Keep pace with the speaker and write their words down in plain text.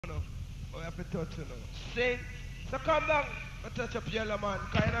We have to touch you now. See? So come down. I touch up yellow man.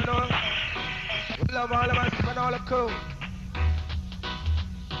 Kind of know. We love all of us and all the crew.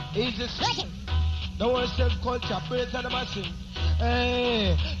 Easy second. The whole self-culture, praise and the machine.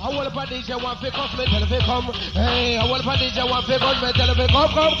 Hey, I want to DJ one pick up me, tell me come. Hey, I want to DJ one pick up me, tell me come.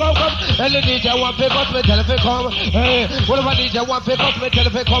 And the DJ one pick up me, tell me come. Hey, what if I DJ one pick up me, tell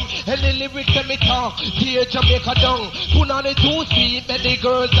me come. And the lyrics let me talk, tear Jamaica down. Put on the 2 speed, make the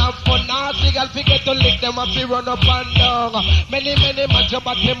girls have fun. Now single forget to lick them up, they run up and down. Many man jump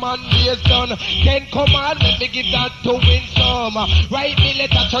at them and days done. Then come on, let me give that to win some. Write me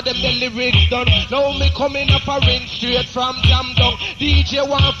letter, show them the lyrics done. Now me coming up a ring straight from Jam down. DJ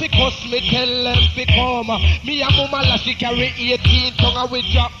want fi cuss me, tell them fi come. Me and mama la she carry 18 tongue and we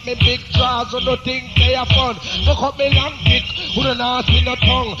drop me big draws so no things they are fun. Fuck up me long dick, who don't ask me no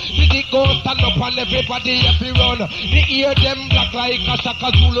tongue. The dick go stand up and everybody happy run. The ear them black like a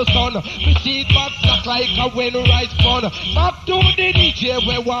Shaka Zulu sun. Me see back black like a when rice bun. Back to the DJ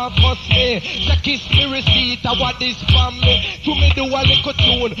where want fuss me. Say kiss me receipt, I want this from me. To me do a little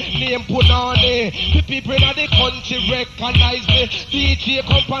tune, name put on it. The people in the country recognize me. DJ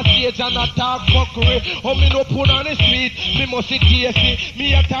come on stage and attack fuckery. Oh, me no put on the street, me must see TSC.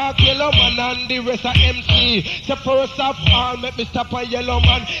 Me attack yellow man and the rest of MC. So first of all, make me stop a yellow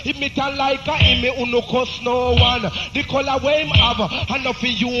man. If me turn like a him, me uno cuss no one. The color way him have, and not for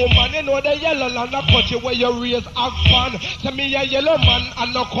you man. You know the yellow land a country where you raise a fan. So me a yellow man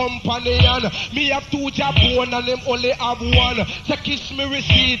and no companion. Me have 2 Japan and them only have 1. So kiss me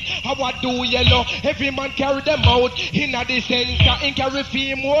receipt, how I do yellow. Every man carry them out in a the center. In carry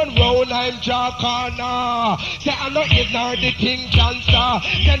fame 1 round, I'm Jacana. Say I know ignore the thing cancer.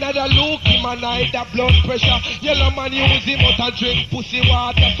 Then I look him and I the blood pressure. Yellow man use him out and drink pussy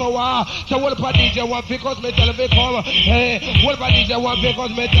water. So what about DJ one because me tell me come. Hey, what about DJ one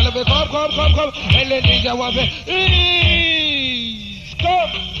because me tell me come. And then DJ one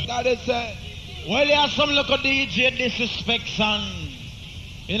come. That is it. Well, you have some local DJ disrespect son.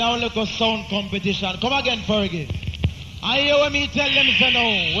 You know, local sound competition. Come again, Fergie. I hear when me tell them say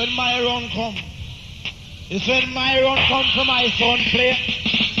no, when my run come. It's when my run come for my son play.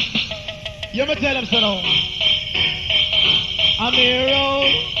 You me tell them say no. I'm here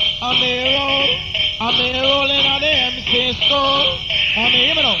rolling on the MC store. I'm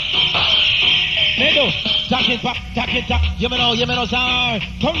here, you know. Me do. Jack it, you me know, sir.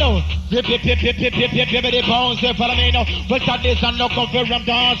 Come now. Pip, the bounce, follow me now. Well, that is and no compare from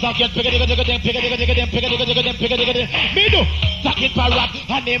dance. I get pick it. Me do. Jack it for rap,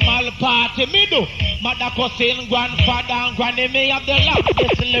 animal party. Me do. Mother cousin, grandfather, and granny, me have the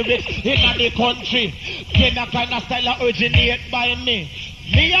loudest lyrics in the country. Then that kind of style originate by me.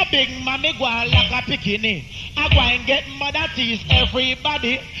 Me a big mommy go like a bikini. I go and get mother teeth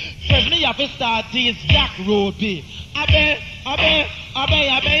everybody. First me have to start teeth Jack Ruby. Abe.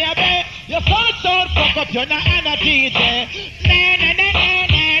 Your sound fuck up, you're not on a DJ.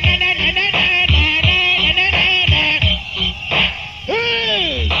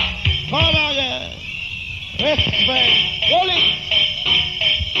 Hey, come on, yeah. Respect. Hold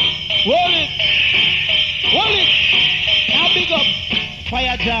it. Now big up.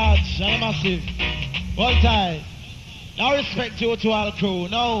 Fire Judge, and massive. All tight. Now respect you to all crew.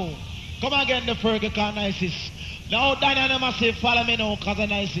 No. Come again, the Fergo nicest. Now Danny and the massive, follow me now, cause the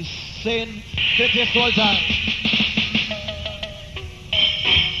nicest. Saying, take this all time.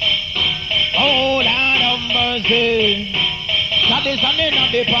 Oh, Lord of mercy. That is the name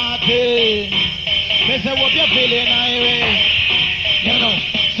of the party. They say, what you feeling, Irie? You know,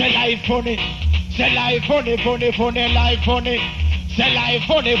 say life funny. Say life funny, life funny. Say life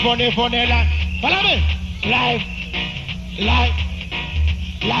funny, life. Follow me. Life.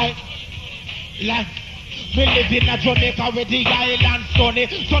 Me live in a Jamaica with the island sunny.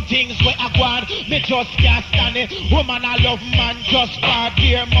 Some things where I go on, me just can't stand it. Woman I love man, just for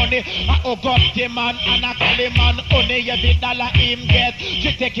their money. I August man and I call him man only. Every dollar him get,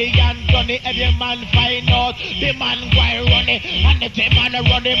 she take it and done it. Every man find out, the man go run it. And if the man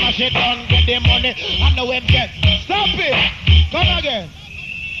run it, man she don't get the money. I know him get, stop it. Come again.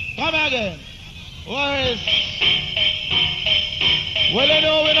 Where is? Well, you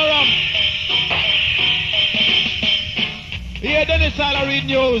know we no rum. Here Dennis All read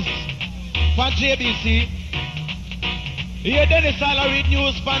news from JBC. Here Dennis All read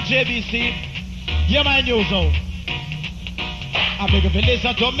news from JBC. Hear my news now. I beg if you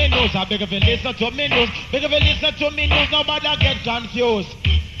listen to me news. Beg if you listen to me news. Nobody get confused.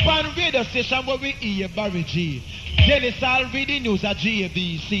 One radio station where we hear Barry G. Dennis all read the news at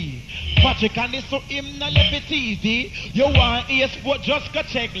JBC. Patrick and this so him not left it easy. You want ears but just go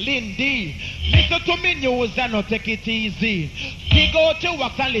check Lindy. Listen to me news and not take it easy. He go to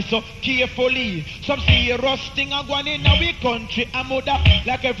work and listen carefully. Some serious thing are going in our country. And mother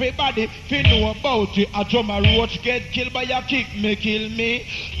like everybody fi know about it. A drummer roach get killed by a kick me kill me.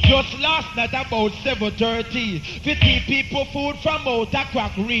 Just last night about 7:30. 50 people food from out a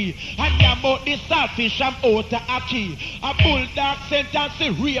crackery. And yeah about the starfish from out a key. A bulldog sentence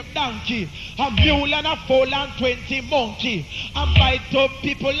a rape donkey. A mule and a foal and 20 monkey. And bite up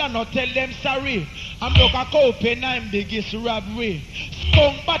people and not tell them sorry. I'm look a open I'm biggest robbery.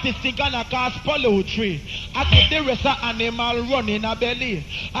 Skunk batty stink and a cause poultry. I keep the rest of animal running a belly.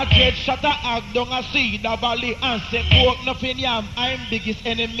 I dread shot a hog down a cedar valley. And say pork nothing yam, I'm biggest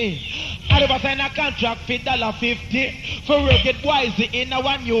enemy. I never sign a contract for $50 for rugged boys in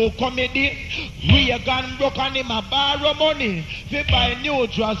our new comedy. Reagan broke on him a borrow money. We buy new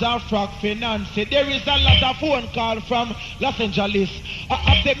drawers and frock finance. There is a lot of phone call from Los Angeles. I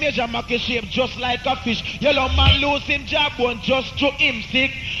have the major market shape just like a fish. Yellow man lose him job one just to him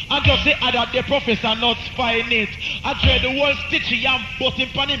sick. And just the other the professor not find it. I dread the whole stitchy and bust him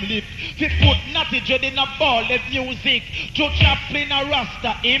on him lip. We put natty dread in a ball of music. To Chaplin a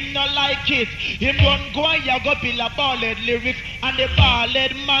rasta, him not like it. Him run go and ya go bill a ballad lyrics. And the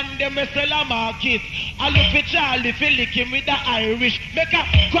ballad man them a sell a market. I look for Charlie fi lick him with the Irish. Make a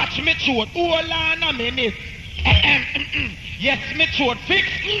scratch me throat, hold on a minute. Yes, me throat fix.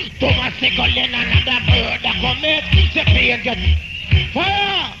 Thomas Nicholin another bird that come in. The pain get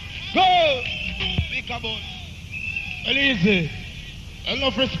fire. Go. Think about. Well, easy.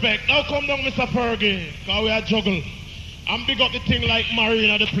 Enough respect. Now come down, Mr. Fergie. Cause we are juggle. And big up the thing like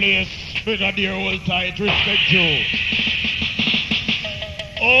Marina the place. With a dear old tight. Respect you.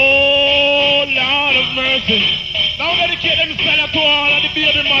 Oh, Lord of mercy. Now dedicate themselves to all of the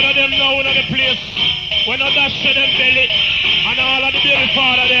baby mother them now in the place. When I dash to them belly. And all of the baby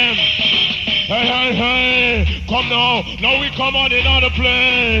father them. Hey, hey, hey. Come now. Now we come on in other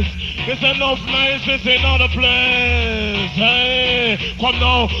place. It's enough nice, it's another place. Hey, come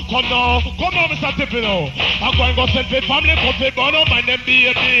now, come now, come now, Mr. Tippy now. I'm going to go send for family, come for burn up, mind them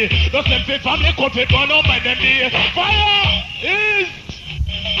baby. Don't send for family, come for burn up, mind them baby. Fire is.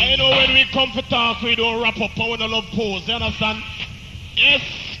 I know when we come for talk, we don't wrap up our love pose, you understand? Yes,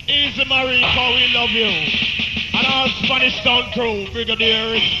 easy Marie, how we love you. And our Spanish Town crew,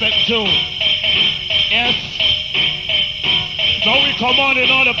 Brigadier, respect you. Yes. Now we come on in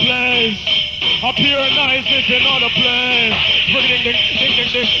other place. Up here nice is in other place. Ring ding ding ding ding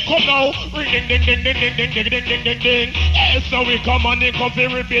ding. Come now. Ring ding ding ding ding ding ding ding ding ding ding ding. Yes, now we come on in, come to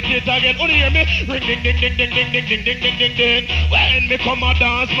repeat it again. Oh, you hear me? Ring ding ding ding ding ding ding ding ding ding ding ding. When me come a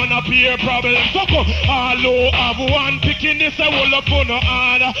dance, man up here problem. So come. Hello, have one picking this. I will up on no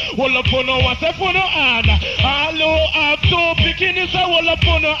hand. Will up on no one say for no hand. Hello, have two picking this. I will up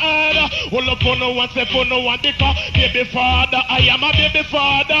on no hand. Will up on no one say for no one. Because baby father, I am a baby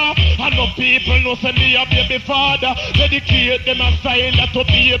father. And no people know say me a baby father. Dedicate them a style to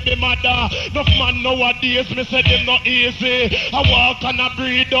baby mother. Enough man nowadays me say them not easy. I walk and I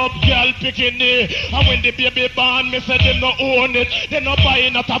breed up girl picking it. And when the baby born me say them not own it. They not buy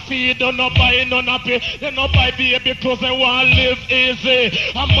not a feed, they not buy none of it. They not buy baby clothes, they want live easy.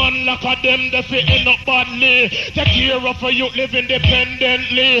 A man like a them they say end up badly. Take care of a youth live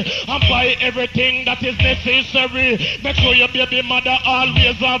independently. And buy everything that is necessary. Make sure your baby mother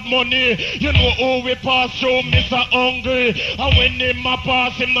always have money. You know who we pass through, Mr. Hungry. And when him a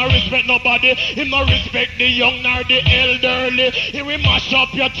pass, him no respect nobody. Him no respect the young nor the elderly. He will mash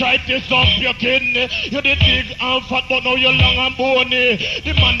up your arthritis up your kidney. You the big and fat, but now you're long and bony.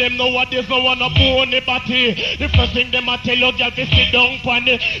 The man them nowadays no wanna bony body. The first thing them a tell you, girl, to sit down pon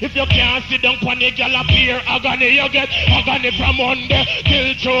it. If you can't sit down pon it, girl, appear agony. You get agony from Monday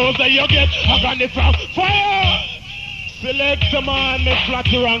till Tuesday. You get agony from fire. Select a man, make flat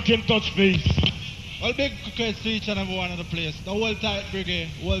ranking touch face. Well, big credits to each and every one of the place. The whole tight Brigade,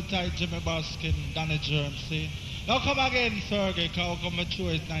 whole tight Jimmy Baskin, Danny Germ, see? Now come again, Sergey, because come mature,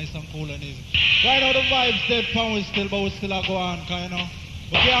 it's nice and cool and easy. Right now the vibes dead pound we still, but we still are going on, you know?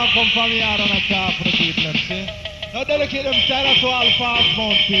 We can't come from here and talk for the people, see? Now dedicate them style to all fast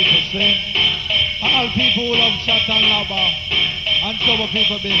mount people, see? All people who love chat and labor and sober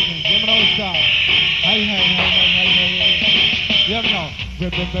people business. You know what's that? Hey. You know? The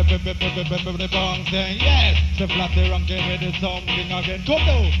bong thing, yes. The flat ranking with the something again. Come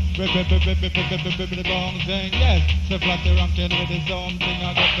now. The bong thing, yes. The flat ranking with the something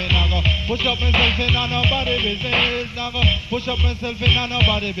again. Me now go push up myself in a nobody business. Now go push up myself in a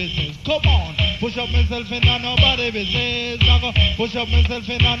nobody business. Come on. push up myself in a nobody business. I go push up myself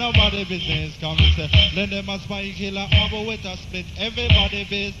in a nobody business. Come and say, let them a spy killer over with a split. Everybody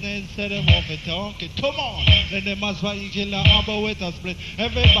business, say them off it, talk it. Come on, let them a spy killer over with a split.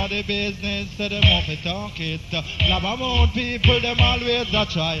 Everybody business, say them off it, talk it. Love amount people, them always a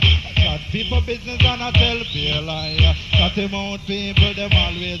try. Chat people business and I tell pale lie. Chat amount people, them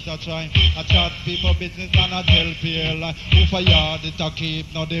always a try. I chat people business and I tell pale lie. Who for yard it a keep,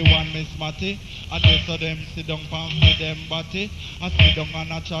 now they want Miss Matty. And they so them sit down pan with them body. I sit down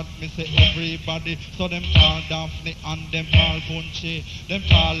and I chat me say everybody. So them call Daphne and them call Punchy. Them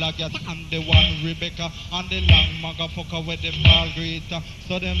call Agatha and the one Rebecca. And the long motherfucker with them call Greta.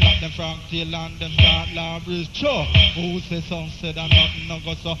 So them like them Frankie and them start Labris. Sure, who say some said and nothing no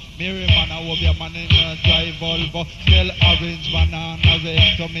go so. Mary man I will be a man in a drive Volvo. Sell orange banana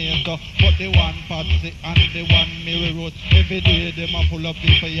red tomato. But the one Patsy and the one Mary Rose. Every day them a full of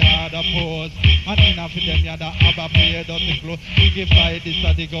people yard a pose. And enough of them yada have a pair dirty clothes. You give like this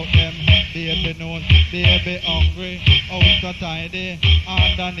a dig out them. Baby nose, baby hungry. Out so tidy.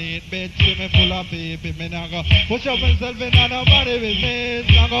 Underneath bed see me full of people. Me nah go push up myself in a nobody business.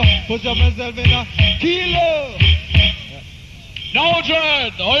 Nah go push up myself in a kilo. Now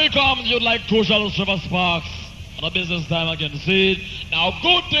Dread, how you come you'd like crucial silver sparks? On a business time again, see it? Now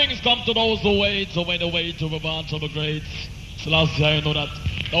good things come to those who wait, so when they wait to move on to the greats. So last year you know that.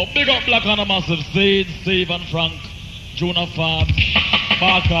 Now big up Black and a Massive, Seed, Steve and Frank, Juna Farms,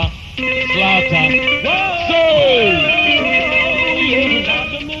 Barker, Slaughter.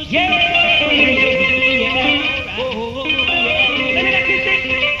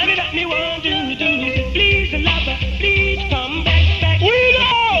 Please, lover, please come back.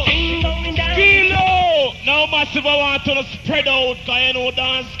 Kilo! Now Massive I want to spread out, cause you know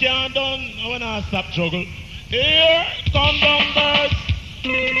dance can't done. I wanna stop juggle. Here, come down birds.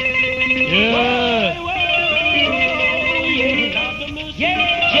 Yeah.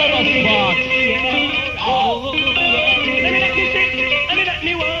 Silver sparks.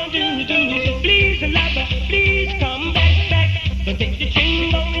 Please, lover, please come back. Don't take the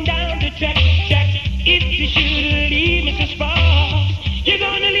train going down the track. If you should leave me so far, you're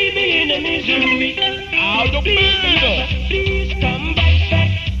gonna leave me in the misery. Out of Please, please come back.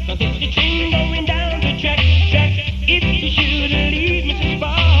 Don't take the train going down the track. If you should leave me so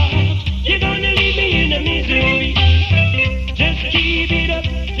far, you're gonna leave me in the misery. Just keep it up.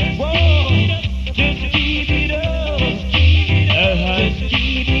 Whoa. Just keep it up. Just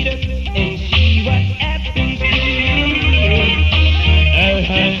keep it up and see what happens to you.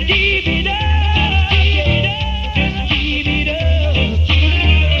 Just keep it up. Just keep it up.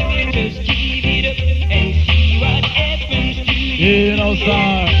 Just keep it up and see what happens to you. You know,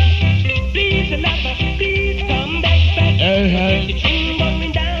 sir. Please, lover, please come back. The train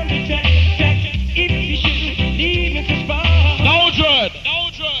going down the track. If you should leave me so far. Now Dread.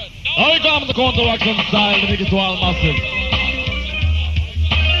 How you come to counteraction style to make it to all massive?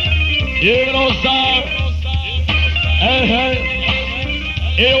 You know, sir.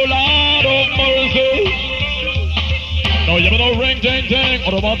 You Lord of mercy. Now you know ring ting ting,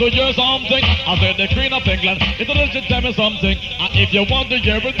 or want to hear something. I said the Queen of England, it's a legit tell me something. And if you want to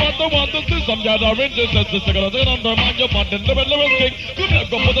hear it, but I want to see some gathering, this is the second thing undermine your band in the lyrics king.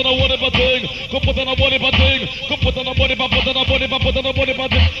 Go put on a whatever thing, go put on a whatever thing, go put on a body, put on a body, put on a body,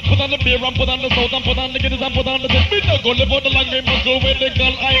 put on the beer and put on the salt and put on the guinness and put on the thing. We don't go live on the language, must go with the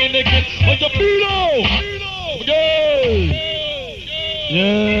girl, I ain't naked. On your pillow!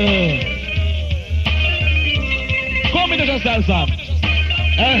 Yeah! Combination style Sam.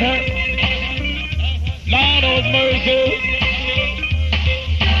 Lord of mercy.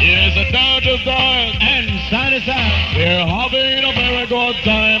 Here's a darkest time and sunny side. We're having a very good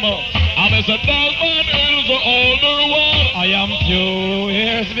time. I'm Mr. Dalman is the older one. I am 2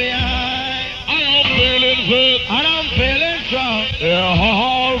 years behind. I am feeling fit and I'm feeling strong. Yeah,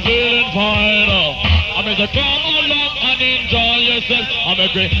 I'm feeling fine. I'm Mr. Come along and enjoy yourself. I'm a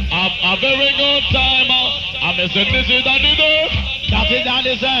very good time. I'm Mr. This is on the door. That is on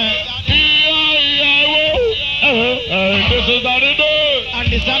the side. This is on the door.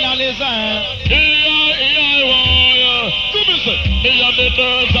 And this is on the side. Me and the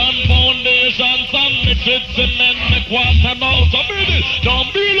dirt and foundations and mix it cement, make water now. So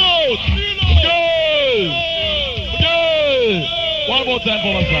don't be loud. One more time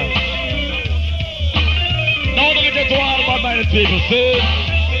for myself. Now that I get to all about 90 people, see?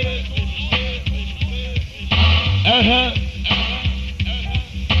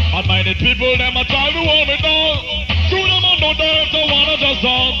 Unminded people, them a try to hold me down. Shoot them on no dance, I wanna just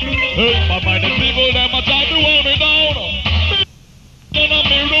song. Unminded people, them a try to hold me down. Then I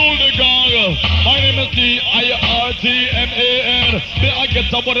me rule the gang.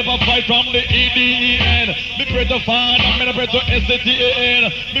 somebody for fight from the EDEN. Me pray to Father, me no pray to STAN.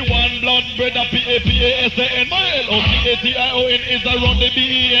 Me one blood brother PAPASAN. My LOCATION is around the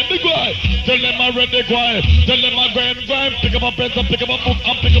BEN. The guy, tell them I read the choir. Tell them I grind. Pick up a pencil, pick up a book,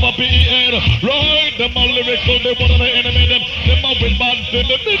 and pick up a PEN. Right, them all lyrics, so they want to enemy them. Them all with bad for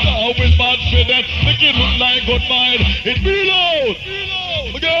them. They all with bad for them. The kid look like good mind. It reload.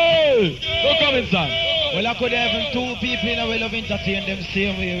 Okay. Don't come inside. Well, I could have two people in a way of entertain them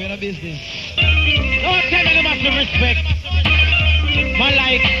same way. We're in a business. Don't tell me them have to respect. Man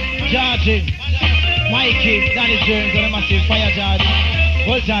like Georgie, Mikey, Danny Jones, and a massive fire George.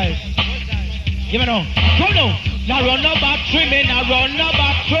 Hold tight. Give me now. Come now. Now run no battery, me. Now run no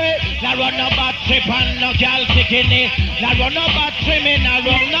battery. Now run no battery, pan no girl kicking it. Now run no battery, me. Now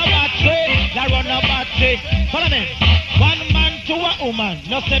run no battery. Now run no battery. Follow me. One man to a woman.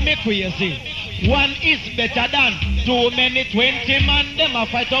 No say me crazy. One is better than too many 20 man. Them a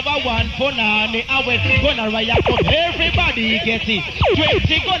fight over one punani. I will gonna riot up. Everybody get it.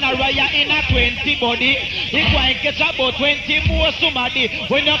 20 gonna riot in a 20 body. If one catch about 20 more somebody.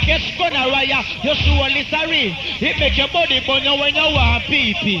 When you catch gonna riot, you surely sorry. It make your body burn you when you want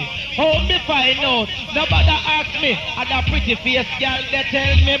pee-pee. How me find out? Nobody ask me. And that pretty face girl they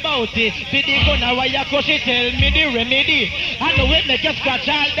tell me about it. Did the gonna riot cause she tell me the remedy. I know it make you scratch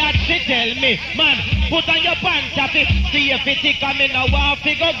all that she tell me. Man, put on your pants up it. See if it come in a war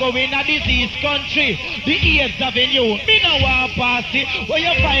figure go in a disease country. The AIDS avenue, me no want pass it. Where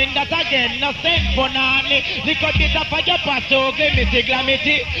you find that again, no send for nanny. The cut it up for your pass so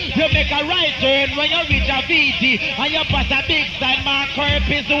glamity. You make a right turn when you reach a VT. And you pass a big sign, man,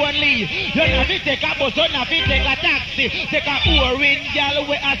 purpose only. You have to take a bus, you have to take a taxi. Take a orange girl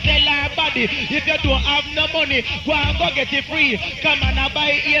where I sell her body. If you don't have no money, go and go get it free. Come on and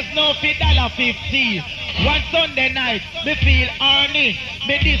buy ears no $50. One Sunday night, me feel horny.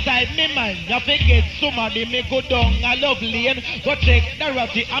 Me decide me man, you forget somebody. Me go down a love lane, go check the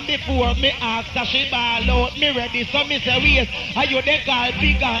rotty. And before me ask her, she ball out. Me ready, so me say, yes, are you the girl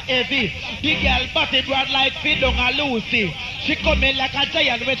big and heavy? The girl body broad like Fidong and Lucy. She coming like a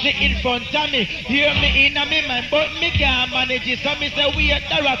giant when she in front of me. Hear me in a me mind, but me can't manage it. So me say, wait,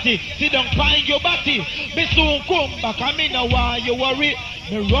 Dorothy, sit down, find your body. Me soon come back, and me no want you worry.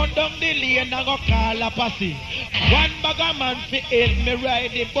 Me run down the lane and go call a posse. One bag of man fi help me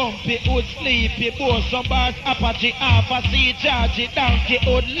ride the bumpy, hood sleepy, both some bars, Apache, half a sea, Georgie, donkey,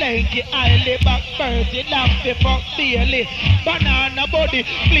 hood lanky, highly back, birdie, lampy, fuck, daily. Banana body,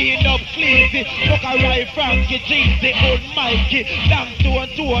 clean up, sleepy, fuck a right, Frankie, cheesy, old Mikey, damn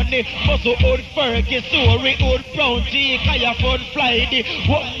Tony, muscle, old Fergie, sorry, old brown tea, kaya fun, flighty,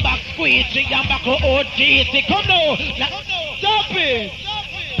 one back, squeegee, and back, old cheesy. Come now, stop it.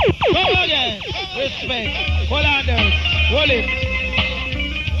 Come again. Respect. Hold on there. Hold it.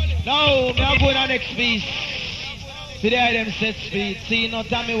 Now, me are going on next piece. Today I them set speed. See, no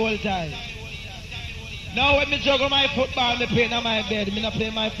time me hold tight. Now when me juggle my football, me play on my bed. Me not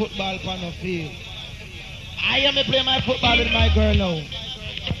play my football on the field. I am me play my football with my girl now.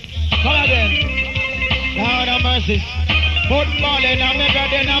 Come again. Now no mercies. Football in a me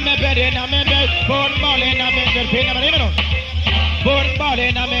bed, in a me bed, in a me bed. Football in a me bed, play on my bed. Football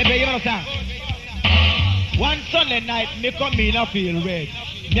in a me bed, you understand? One Sunday night, me come in a feel red.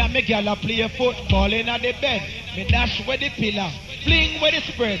 Me and me girl a play football in a the bed. Me dash with the pillar, fling with the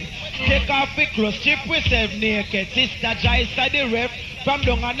spread. Take off the clothes, strip with self naked. Sister Joyce at the ref. From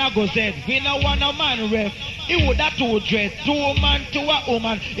down and I go said, we no want a man ref. He would have two dress, 2 man to a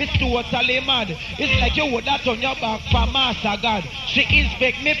woman. It's totally mad. It's like you would have turn your back for Master God. She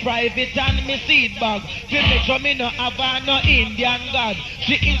inspect me private and me seed bag. To make sure me no have no Indian God.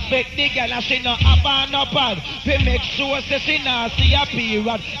 She inspect the girl and she no have no pad. To make sure say she not see a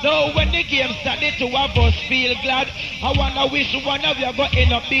period. Now when the game started to have us feel glad. I wanna wish one of you go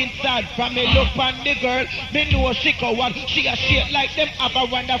end up being sad. From me look on the girl, me know she coward. She a shit like them have a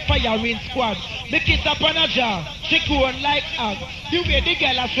wonder firing squad. Me kiss up on a jaw, she grown like hog. The way the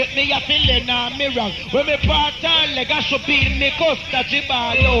girl a sweat me a feeling a mirror. When me part her leg a should be me costa she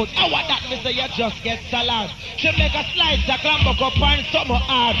ball out. I want that me say you just get salad. She make a slice a clam buck up and something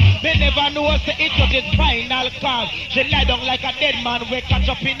hard. Me never know say it was his final card. She lie down like a dead man we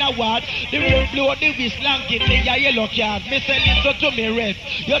catch up in a ward. The wind blow the whistle and give me a yellow card. Me say listen to me rest.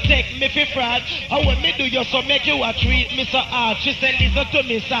 You take me for fraud. And when me do you so make you a treat me so hard. She say listen to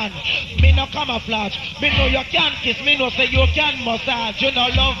me son. Me no camouflage. Me know you can kiss. Me know say you can massage. You know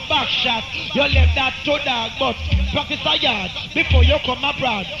love back shot. You left that to dog but practice a yard before you come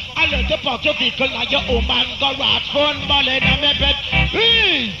abroad. I learn to park your vehicle like your own man garage. Phone balling on my bed.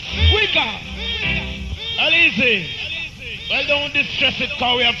 Please, Wicker. Easy. Well, don't distress it,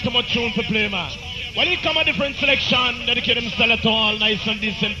 cause we have too much tune to play, man. When it come a different selection, dedicate themselves to all nice and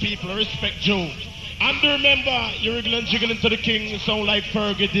decent people. Respect Joe. And remember, you wriggle and jiggle into the king, sound like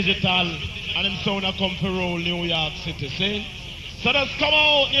Fergo Digital. And them sound a come for roll, New York City, see? So that's come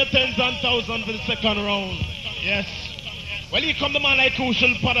out near tens and thousands for the second round. Yes. Well, here come the man like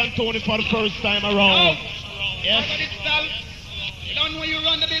Crucial Pat and Tony for the first time around. Yes. You don't know you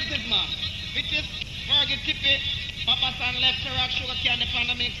run the business, man. Which is Fergie Tippy, Papa San left to rock sugar candy from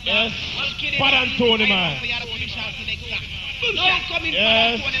the mix. Yes. Pat and Tony, man. Don't come in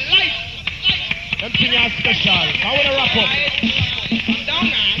Pat and Tony life. Them thing are special. I want to wrap up. Come down,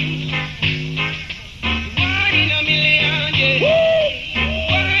 man. One in a million, yeah.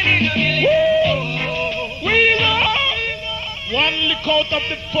 One in a million. We love. One lick out of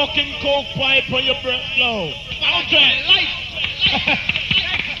the fucking coke pipe on your breath blow. Okay. Life.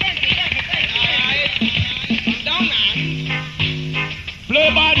 Come down, man. Play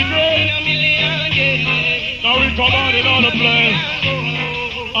by the brain. One in a million, yeah. Now we come out in all the place.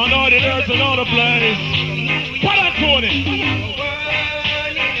 On all the earth and all the place. Pat and Tony.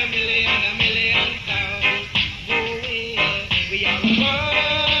 One in a million sound. Oh, yeah. We are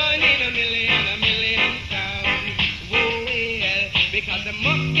one in a million sound. Oh, yeah. Because the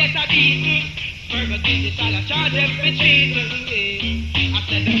must get a beating. Fergo Digital, I charge them for cheating. I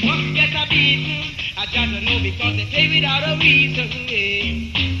said the must get a beating. I just don't know because they play without a reason.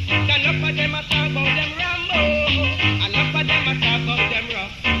 Enough of them I talk about them Rambo. Enough of them I talk about them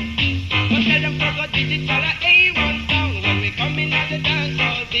rough. But tell them Fergo Digital a A1 sound. When we come in at the dance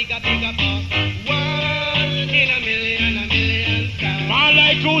hall, bigger boss. One in a million sound. Man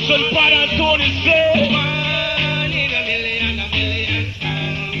like Crucial Pat and Tony say. One in a million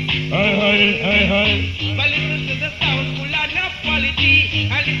sound. Hey. But listen to the sound full enough quality.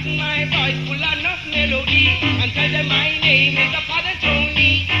 And listen my voice full enough melody. And tell them my name is the Father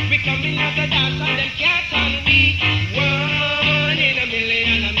Tony. We coming out the dance and them can't turn me. One in a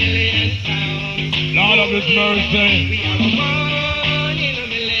million sound. Lord of His mercy. We are one in a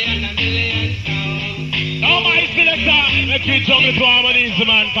million sound. Now my selector, make me juggle to harmonies,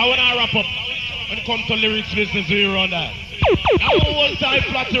 man. Cause when I wrap up, when it comes to lyrics business, we run that. Now one time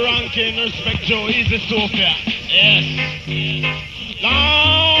flat ranking, respect Joe, easy Sophia. Yes.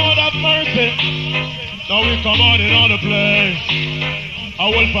 Lord of mercy. Now we come out in all the place. I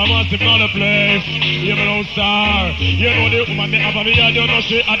will for massive on the place. You know, sir. You know the woman they have a me, I don't know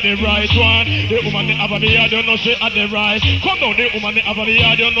she at the right one. The woman they have a me, I don't know she at the right. Come down, the woman they have a me,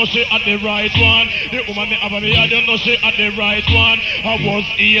 I don't know she at the right one. The woman they have a me, I don't know she at the right one. I was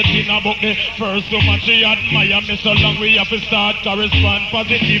 18 about the first woman she admire me so long. We have to start correspond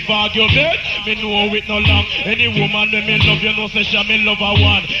positive argument. Me know it no long. Any woman that me love, you know say she me love her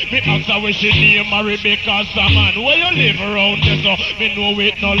one. Me ask her where she name her Rebecca Salmon. Where you live around there so me know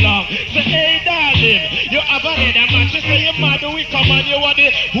it no long. Say, hey darling, you have a head man. She say you mad, we come and you are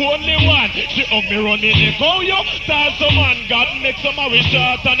the only one. She hug me running the go, you tell some man. God make some of we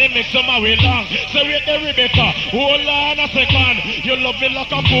short and he make some of we long. Say wait the Rebecca, hold on a second. You love me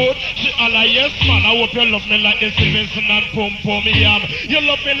like a boat. She holla yes man, I hope you love me like the Stevenson and Pum Pum Yam. You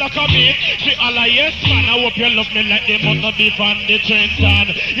love me like a meat. She holla yes man, I hope you love me like the mother beef and the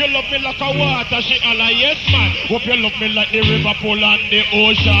Trenton. You love me like a water. She holla yes man, hope you love me like the river pool and the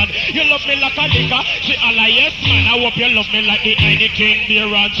ocean. You love me like a liquor. She holla yes man, I hope you love me like the Heineken beer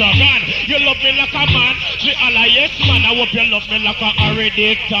and Japan. You love me like a man. She holla yes man, I hope you love me like a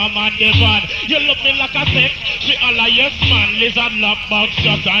Aridic Tom and Devon. You love me like a sex. She holla yes man, lizard lap box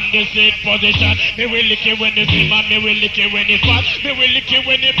shot and the seat position. Me will lick it when it's him and me will lick it when it's fat. Me will lick it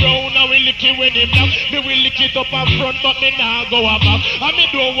when it's brown and we lick it when it's black. Me will lick it up and front but me nah go back. And me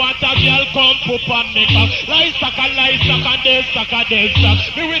don't want a girl come poop on me back. Lie stack and dead stack and dead stack.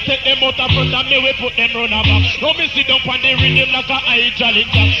 Me will take them out of front and me will put them round the back. Now me sit down on the rhythm like a high jolly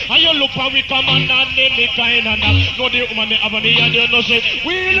jack. And you look for we come and name me kind of knock. Now the woman they have me and you know say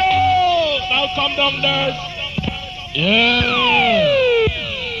we love. Now come down there. Yeah.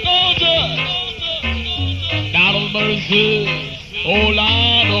 God of mercy. Oh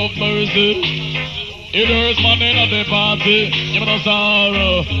Lord of mercy. It hurts my name at the party. Give me no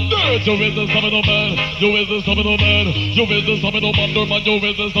sorrow. You is the summit of man. You is the summit of man. You is the summit of man. You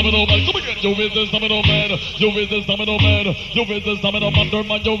is the summit of man. You is the summit of man. You is the summit of man. You is the summit of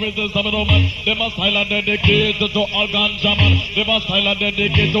man. You is the summit of man. They must highlight dedicate to all ganja man. They must highlight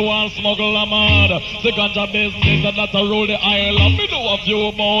dedicate to all smuggler man. The ganja business and that's a rule the island. Me know a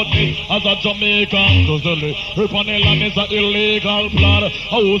few about it as a Jamaican. Cause the rip on the land is an illegal plan.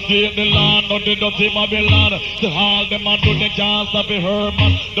 I will see the land of the dirty man. Babylon. The all them man do they can't stop it,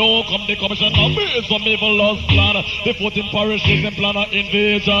 Herman. Don't come the commission of me, some evil lost plan. The 14 parishes in plan of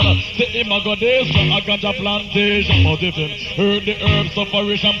invasion. The imago days, a ganja plantation. But if him heard the herbs of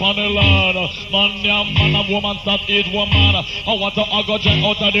operation upon the land, man, yeah, man, and woman start eat woman. I want to go check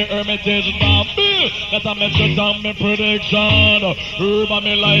out of the hermitage now. That I make sure time me prediction. Herb of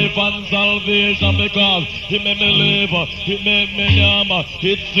me life and salvation because he made me live, he made me yam.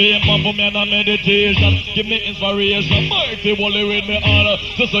 It same for me and a meditation. Give me inspiration, mighty wally with me honor.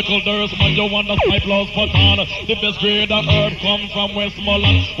 The circle there's man, you want to fight plus patan. The best grade of herb come from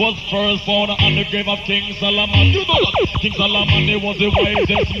Westmoreland. Was first found on the grave of King Solomon. You know that King Solomon, he was the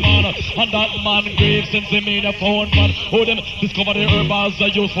wisest man. And that man grave since he made a found man. Who them discovered the herb as a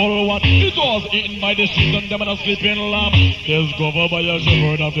useful one. It was eaten by the sheep and them and a sleeping lamb. Discovered by a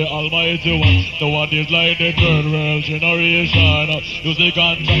shepherd of the Almighty One. The one is like the third world generation. You see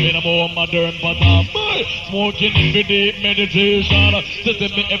ganja in a more modern pattern. Smoking in the deep meditation.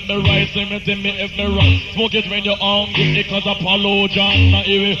 Sitting me if me right, sitting me if me right. Smoke it when you're hungry because Apollo John.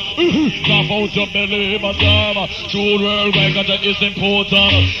 Cough out your belly, madam. True world where ganja is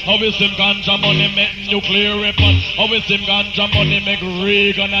important. How is him ganja money make nuclear weapon? How is him ganja money make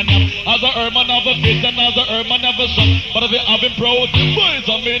Reagan and them? As a herman of a fit and as a herman of a son. But if you have him proud, boys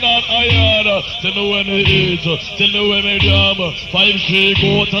are me not iron. Tell me when he eat, tell me when he jam. 5 she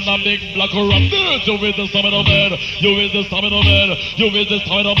goat and a big black ram. You with the stamina man, you with the stamina man, you with the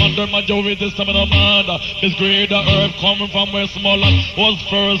stamina man, you with the stamina man. This great herb coming from Westmoreland was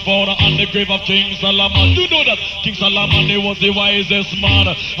first found on the grave of King Solomon. You know that King Solomon, he was the wisest man.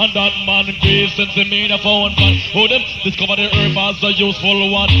 And that man grave since he made a found man. Who them discovered the herb as a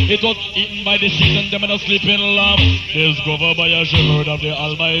useful one. It was eaten by the sheep and them in a sleeping lamb. Discovered by a shepherd of the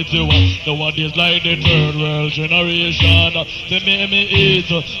Almighty One. The one is like the third world generation. They made me eat,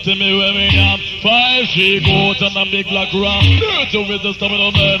 tell me where me am. 5 she goat and a big black ram. You with the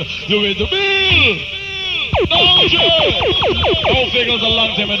stamina man, you with the bill. Don't you? No figures a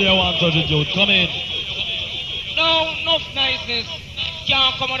long time they want to do. Come in. No, enough niceness.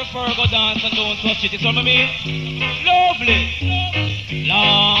 Can't come on the Fergo dance and don't touch it. It's what I mean? Lovely.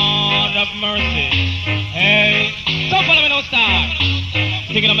 Lord of mercy. Hey, don't follow me no star.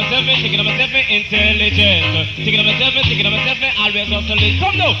 Thinking of myself, intelligent. Thinking of myself, always hustling.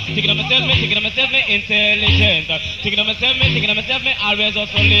 Come now. Thinking of myself, intelligent. Thinking of myself, always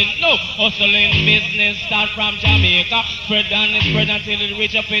hustling. No, hustling business start from Jamaica. Spread until it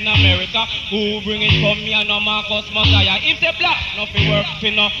reach up in America. Who bring it from me and no Marcus Messiah. If they black, nothing work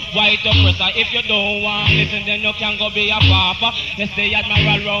for no white oppressor. If you don't want listen, then you can go be a papa. You stay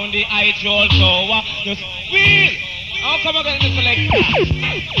admiral round the Eiffel Tower. Just wheel. I'll come again and select that.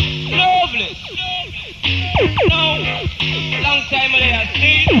 Lovely. No. Long time they have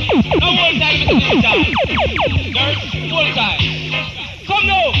seen. No one time is this time. Nurse, full time. Come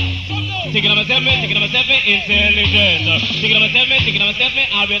now. Thinking of myself, intelligent. Thinking of myself,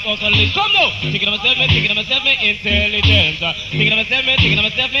 always hustling. Come now. Thinking of myself, intelligent. Thinking of myself,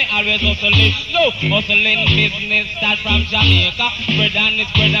 always hustling. No, hustling business start from Jamaica. Spread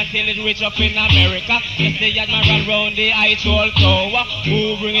until it reach up in America. You stay admiral round the Eiffel Tower.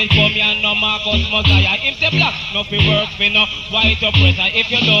 Who bring it for me and no Marcus Messiah. If they black, nothing work for no white oppressor.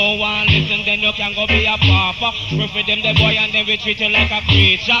 If you don't want listen, then you can go be a papa. We feed them the boy and then we treat you like a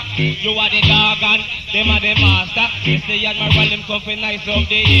creature. You are the dog and them are the master. You stay admiral, them come for nice up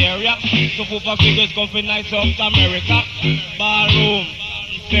the area. So for figures come for nice up America. Ballroom,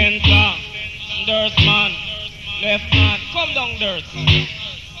 center, dirt man, left hand, come down dirt.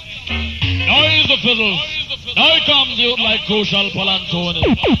 Now here's the fiddles. Now he comes out like Crucial Palantoni.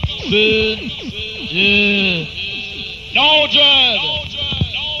 Sin, yeah. Now Jed.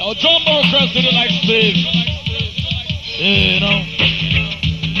 Now Jumbo crested it like Steve. Yeah, you know.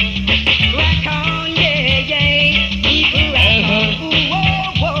 Rock on, yeah, yeah. People rock on, ooh, whoa,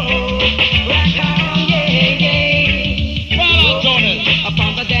 whoa. Rock on, yeah, yeah. Palantoni.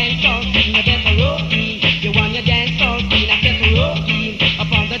 Upon the dance floor, in the better routine. You want your dance floor, in a better routine.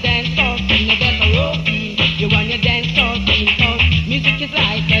 Upon the dance floor, in a better routine. You want your dance floor, cause music is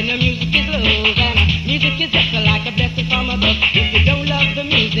life and the music is love. And music is just like a blessing from above. If you don't love the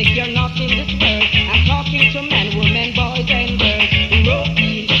music, you're not in this world. I'm talking to men, women, boys, and girls.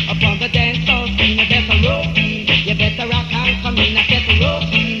 Routine upon the dance floor, in a better routine. You better rock and come in a better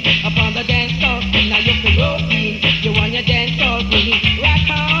routine. Upon the dance floor, in a yucky routine. You want your dance floor, rock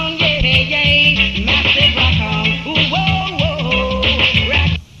on, yeah, yeah. Massive rock on, ooh, whoa, whoa.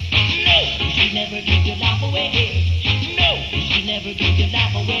 Rock. No, you should never give your life away. No, you should never give your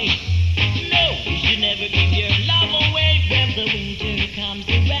life away. No, you should never give your love away when the winter comes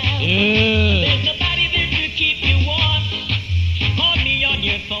around. Yeah. There's nobody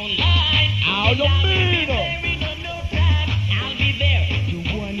How you mean? There in no time. I'll be there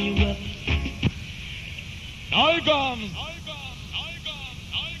to warm you up. Now it comes.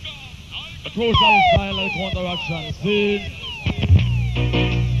 The crucial style of counteraction. See?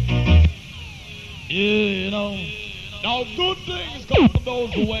 Yeah, you know. Now good things come from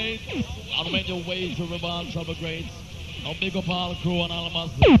those who wait. I'll make your way to rebound trouble grades. Now big up all the crew and all the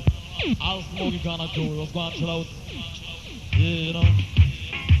masters. All smoky kind of crew. Let's go and chill out. Yeah, you know.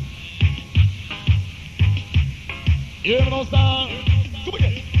 Yeah, no star. Come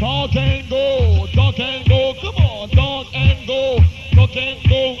again. Talk and go, talk and go. Come on, talk and go, talk and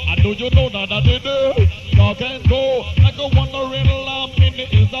go. I know you know that I did it. Talk and go, like a wandering lamb in the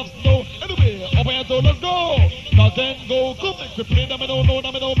hills of snow. Anyway, up here, so let's go. Talk and go, come make me play them, I don't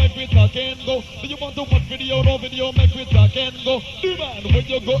know, make me talk and go. Do you want to watch video, no video, make me talk and go. The man, when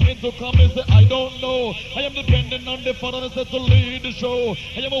you go into comments, say, I don't know. I am depending on the father that to lead the show.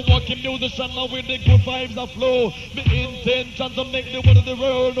 I am a walking musician now with the good vibes that flow. The intention to make the world of the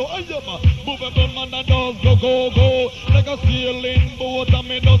world know I am a moving man that does go, go, go. Like a sailing boat, I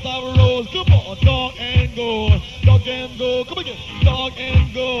mean, those are rows. Come on, talk and go, talk and go. Come again, talk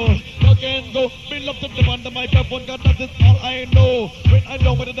and go, talk and go. Build up to the man, the microphone, God, that is all I know. When I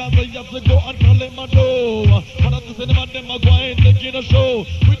know where the dancer, you have to go and tell him I know. But at the cinema, them are going to get a show.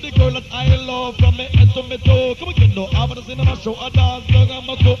 With the girl that I love, from me head to me toe. Come again, no, I'm at the cinema show, a dance, dog, I'm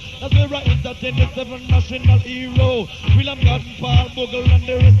a go. That's where I entertain the 7 national hero. William Garden, Paul, Bogle, and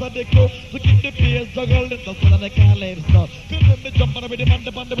the rest of the crew. To keep the pace juggling, that's what I can't let it stop. Feel them, me jump on the man,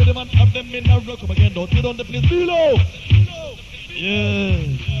 the band, the man, have them in a row. Come again, don't sit on the place below. Yeah.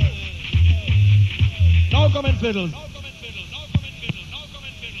 Now come and fiddles.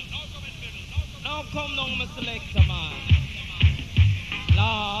 Now come down, my selector, man.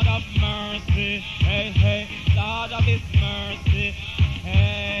 Lord of mercy, hey, hey, Lord of his mercy,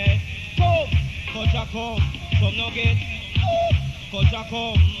 hey. Come, Koja come, some no get. Koja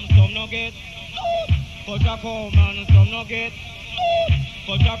come, some no get. Koja come, and some no get.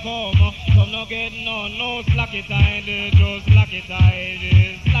 Koja come, some no get. No, slack it tight, just slack it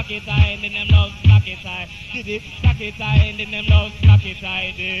tight. Slack it tight, in them love, slack it tight. Did it, slack it tight, in them love, slack it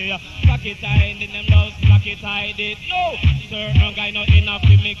tight. Slack it tight, in them love, slack it tight. No, certain guy not enough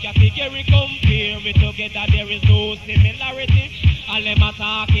to make a category compare. We together, there is no similarity. All them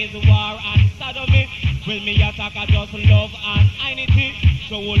attack is war and sodomy. Will me attack I just love and unity.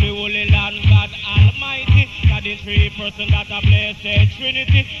 So holy Lord God Almighty. God is 3 person that a blessed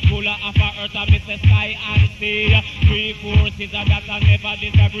Trinity. Ruler of a earth and Mr. Sky and sea. 3 forces that I never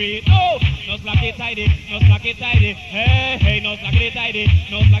disagree. No slack it tidy, no slack it tidy. Hey, hey, no slack it tidy,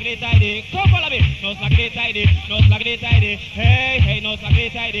 no slack it tidy. Come follow me. No slack it tidy, no slack it tidy. Hey, hey, no slack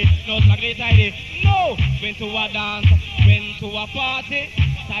it tidy, no slack it tidy. No, went to a dance, went to a party.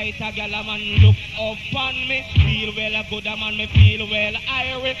 Tight a gal a man look upon me. Feel well good a man me feel well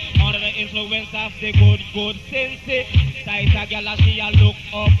irie. Under the influence of the good sense. Tight a gal a she a look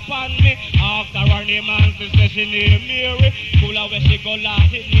upon me. After her name and sister she name Mary. Cool where she go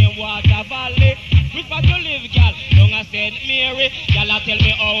last it name Water Valley. Which part you live gal? Don't I said Mary. Gal a tell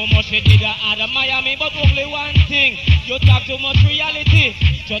me how much she did at Miami. But only one thing, you talk too much reality.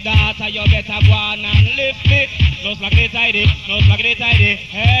 So that you better go on and lift me. No slack it tidy, no slack it tidy.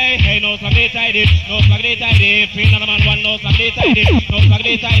 Hey, hey, no slack it tidy, no slack it tidy. Feel another man one, no slack it tidy, no slack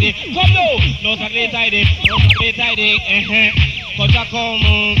it tidy. Come now, no slack it tidy, no slack it tidy. Koja come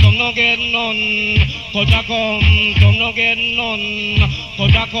no get none. Koja come no get none.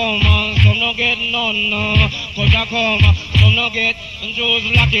 Koja come no get none. Koja come no get. Just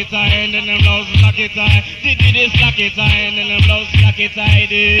slack it tight, and them loves slack it tight. Did this slack it tight, and them loves slack it tight.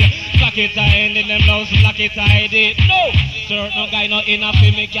 Slack it tight, and them loves slack it tight. No, certain guy not enough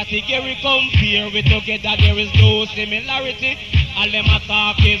to make category compare. We together there is no similarity. All them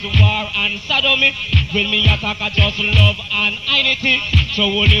attack is war and sodomy. Will me attack I just love and unity. So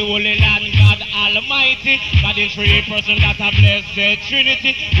holy Lord God Almighty. God is 3 person that a blessed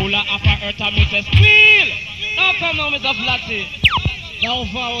Trinity. Ruler of a earth and Mr. Squeal. Now come now, Mr. Flatty. Now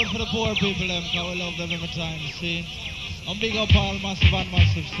forward for the poor people, them, because we love them every time, see. I'm big up all massive and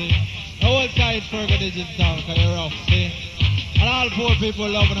massive, see. The whole tight Fergo digits down, because you're rough, see. And all poor people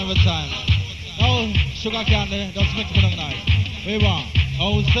love them every time. Now, sugar candy, just mix me nice. We want.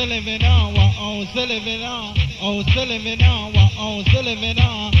 Oh, still living on, oh, still living on, oh, still living on, oh, still living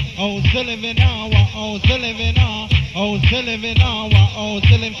on, oh, still living on, oh, still living on, oh, still living on, oh,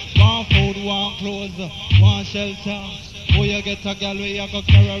 still living. One food, one clothes, one shelter. Boy, you get a girl where you go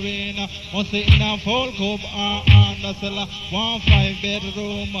carrying. Must say in a full cup or under cellar. 1 5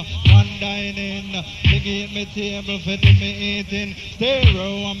 bedroom, 1 dining. Big eat me table, fit me eating.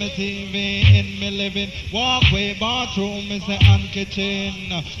 Stereo on me TV in me living. Walkway, bathroom, me say and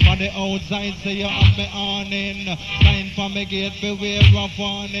kitchen. For the outside, say you have me awning. Sign for me gate, beware of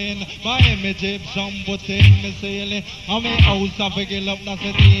warning. Buy me jeep, some put in me ceiling. And me house a figure up, that's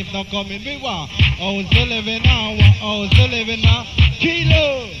the thief not coming. Me want house to living now, house to living now.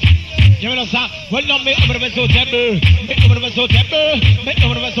 Kilo. You know what I'm saying? Well, no, me, I'm gonna be so temper. Me, I'm gonna be so temper. Me, I'm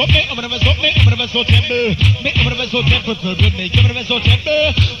gonna be so, me, I'm gonna be so, me, I'm gonna be so temper. Me, I'm gonna be so temper. Me, I'm gonna be so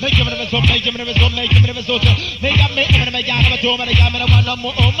temper. Me, I'm gonna be so, me, I'm gonna be so, me, I'm gonna be so temper. Me, I'm gonna be so, me, I'm gonna be so, me, I'm gonna be so,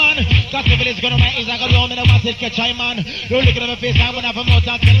 man. Cause if it is gonna make, it's not gonna me, I want it, catch I, man. Don't look at my face, I'm gonna have a mouth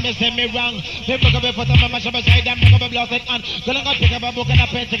and tell me, say me wrong. Me, I'm gonna be put on my mash up beside them, I'm gonna be lost it, and gonna go pick up a book and a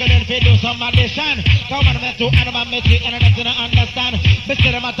pen, take a little bit, do some addition. Come on, I'm two animal, me, and I don't understand. Me,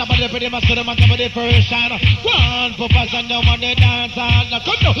 say them on top of the pretty, my son, on top of the version. One purpose and no money dance hall. Now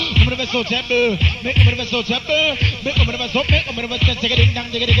come now. I'm gonna be so temper. Me, I'm gonna be so temper. Me, I'm gonna be so. Me, I'm gonna be so. Take a ding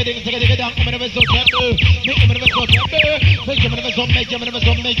dong, take a ding, take a ding dong. I'm gonna be so temper. Me, I'm gonna be so temper. Me, I'm gonna be so. Me, I'm gonna be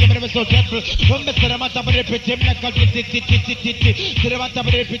so. Me, I'm gonna be so temper. When me sit on top of the pretty, me like a sit. Sit on top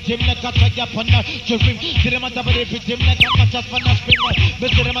of the pretty, me like a tag up on the dream. Sit on top of the pretty, me like a catch up on the spring. Me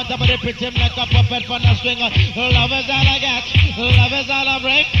sit on top of the pretty, me like a puppet on the string. Love is all I got. Love is all I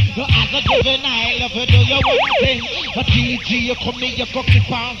bring. As a juvenile, love to do your own thing. A DJ, you come in, you cook the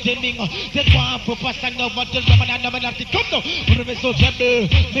pounding. Take one for passing over the woman and the man of the come now. I'm gonna be so temper.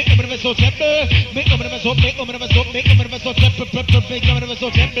 Me, I'm gonna be so temper. Me, I'm gonna be so. Me, I'm gonna be so. Me, I'm gonna be so temper. Me, I'm gonna be so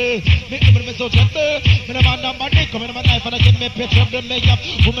temper. Me, I'm gonna be so temper. Me, I'm gonna money come in my life and I get me picture of the makeup.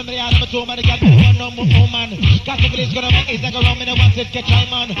 Woman, me, I'm a two man, I got no woman. Cause if it is gonna make it's like a wrong, me, I want it, catch I,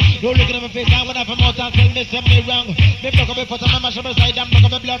 man. Don't look at my face, I wanna have a mouth and tell me, say me wrong. Me, I'm gonna be put on my mash up beside them, I'm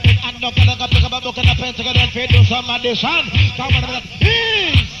gonna be blood and no gonna go pick up a book and a pen to get and feed do some addition. Come on, that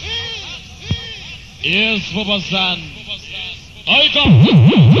is. Yes, Papa San. I come.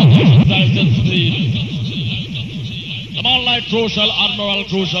 Speed. Come on, like crucial, admiral,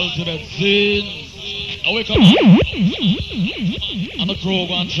 crucial Tibet. Scene. I come. And the crow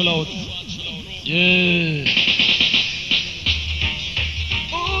go and chill out. Yeah.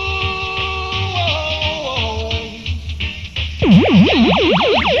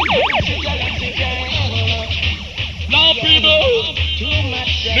 Now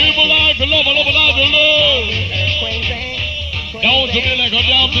people like the love, love, love, love. Don't you be like a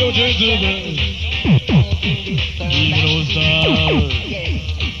damn beauty, evil star.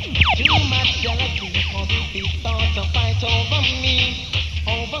 Too much jealousy, these thoughts of fight over me.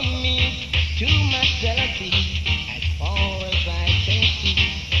 Too much jealousy, as far as I can see.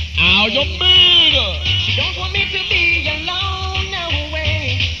 How you mean? She don't want me to be alone, no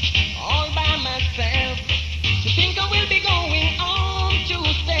way, all by myself. She think I will be going on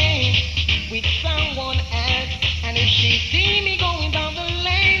to stay with someone else. And if she see me going down the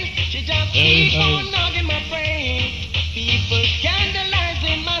lane, she just keep on nogging my brain. People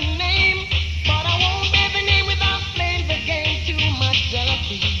scandalizing my name, but I won't bear the name without playing the game. Too much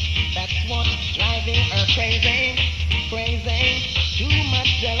jealousy, that's what's driving her crazy. Too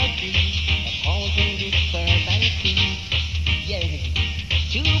much jealousy, causing disturbances. Yeah,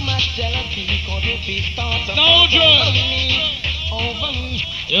 too much jealousy, causing these thoughts of over me.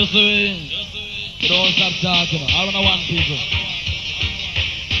 Yes, sir. Don't stop talking. I don't want people.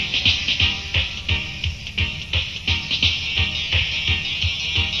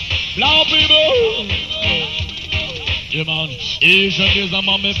 Black people. Yeah, man. Asian is a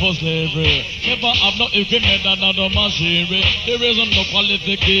mommy for slavery. Never have no equipment and no machinery. There isn't no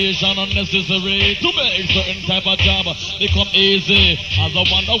qualification unnecessary to make certain type of job become easy. As I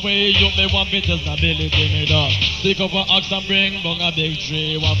wonder way you may want bitches ability me dog. Stick up an axe and bring down a big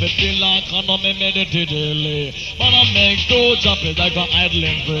tree. Want to feel like I know me meditatively. But I make two choppers like an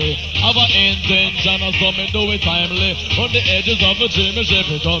idling free. Have an intention and so me do it timely. On the edges of the tree me shape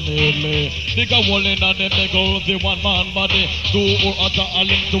it up neatly. Dig a hole in and they make a the one man body. Do or utter a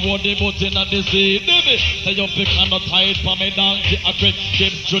link toward the button and the sea. Baby, say you pick and not tight for me donkey. A quick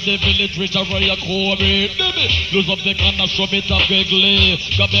tips to the village which are royal Kobe. Baby, lose up the can and shove it up quickly.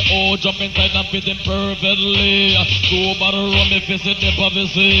 Grab the O, jump inside and fit him perfectly. Go battle run me fist in the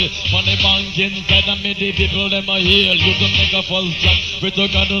privacy. Money bank inside and me the people them a heal. You can make a false jack, but you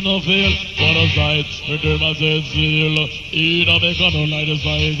got no feel. For the side, return my said seal. In a make a no light the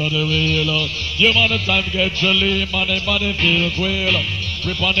size of the wheel. You man the time get chilly, money feel quail.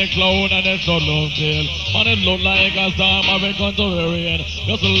 Rip on the cloud and it's so long tail. And it look like a storm of a contrarian.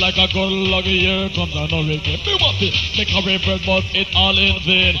 Just like a good lucky here comes an hurricane. Me want it, make a reverse but it all in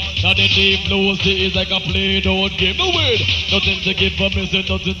vain. Now the deep blue sea is like a play-doh game. No wait, nothing to give for missing,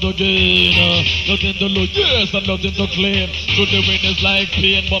 nothing to gain. Nothing to lose, yes, and nothing to claim. So the wind is like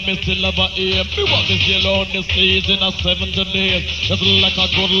pain, but me still have a aim. Me want to sail on the seas in a 70 days. Just like a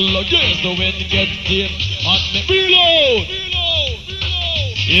good luck, yes, the wind gets thin. And me reload.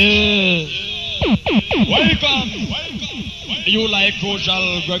 Yeah. Welcome. You like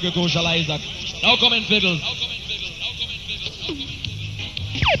Crucial, Reggae Crucial Isaac. Now come in, fiddles.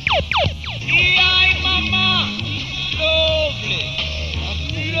 Yeah, mama. Lovely.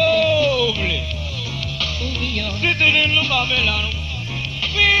 Lovely. Sitting in the Babylon.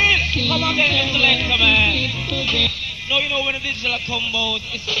 Feel. Come on, get the selector, man. No, you know when the digital combos,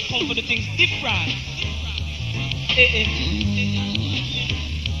 it's come for the things different.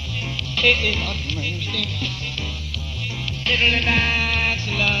 Little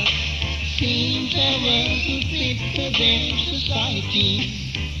excellence. Seems there wasn't fit for their society.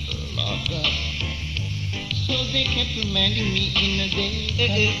 Lord God. So they kept reminding me in a day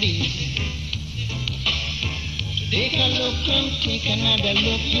like this. Take a look and take another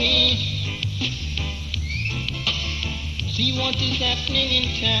look, yeah. See what is happening in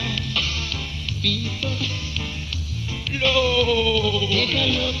town, people. Low. Take a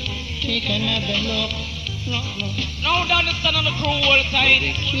look, take another look. No. Now don't stand on the crew all the time.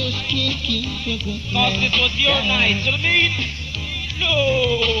 Just keep your good Cause this was your night, you know what I mean? No.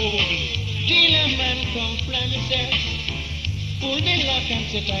 Dealer man come fly myself. Pull the lock and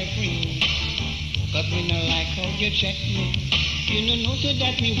set I free. But we not like how you check me. You don't know so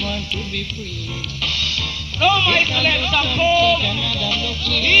that we want to be free. No, my selector, come. Take another look,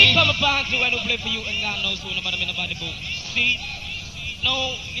 He come upon you when we play for you and God knows who nobody mean about the book. See?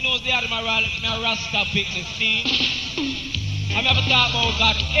 No, you know the other my Rasta picnic, see? I'm ever talk about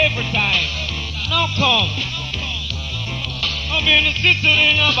God every time. Now come. I've been sitting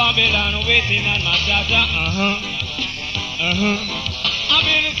in a Babylon waiting on my Jaja, I've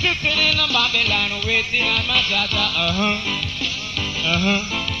been sitting in a Babylon waiting on my Jaja,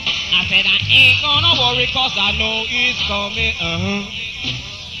 I said I ain't gonna worry cause I know he's coming,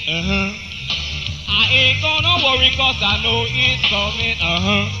 I ain't gonna worry cause I know he's coming,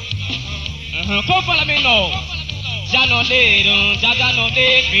 Come follow me now. Jah no dead, Jah no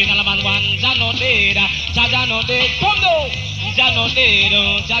dead, final man one, Jah no dead, Jah no dead, come now. Jah no dead,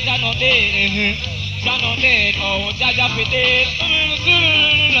 Jah no dead, Jah no dead, oh Jah fi dead.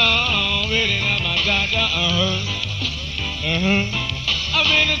 Waiting on my Jah, I'm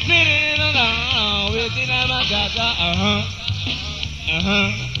in the city now, waiting on my Jah,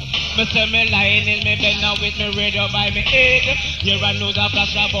 Me say me lying in me bed now with me radio by me head. Here I know the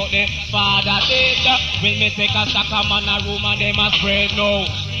flash about the father dead. When me take a sack of man a room and them a spread now.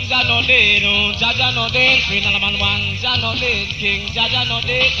 Jah no dead, Jah no dead. Final man one, Jah no dead. King Jah no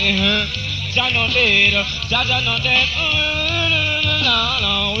dead, Jah no dead, Jah no dead.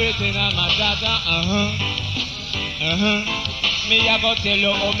 No, waiting on my Jah, Me a go tell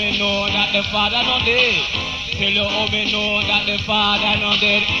you how me know that the father no dead. Tell you how me know that the father no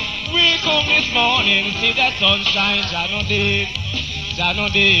dead. We come this morning, see the sunshine, Jah no dead, Jah no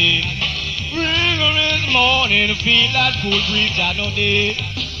dead. We come this morning, feel that cool breeze, Jah no dead.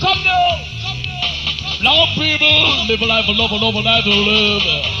 Come now. Love people, live a life of love and life to live.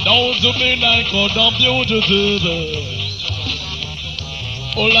 Don't to be like a dumb fugitive.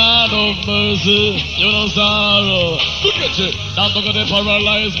 Oh Lord of mercy, you know sorrow. Look at you, now look at the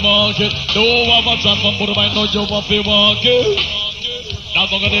paralyzed market. Don't have a chance from but I know you want to walk it. Now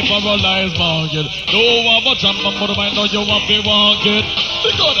look at the paralyzed market. Don't have a chance from but I know you want to walk it.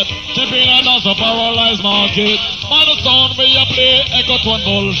 Because tipping and that's a paralyzed market. Man the sound where you play echo tone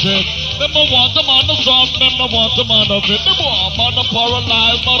bullshit. Them no want the man the strong, them no want the man of it. Them want man the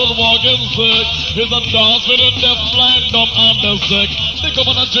paralyzed, man the walking sick. It's a dance with the deaf, blind, dumb and the sick. The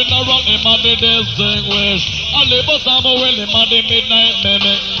governor general, him and the distinguished. A labor Samuel, him and the midnight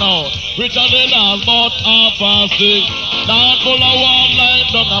mimic now. Richard the last but half past six. Not full of one line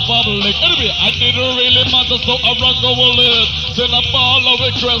down a public. Anyway, I didn't really matter, so I run go with it. Send a ball of a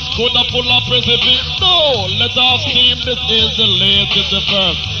crest, could have pull a precipice. No, let off steam, this is the latest the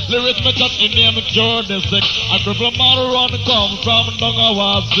first. Lyrics me touch in name cure the sick. A cripple man run come from down a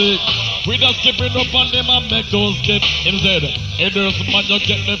was sick. We just skipping up on them and make those skip. Him said, hey there's man you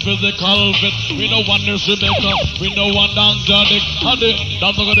get the physical fit. We no one nurse Rebecca, we no one dance addict. And they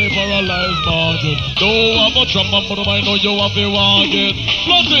dance on the paralyzed market. Don't have a trauma but I know you have to walk it.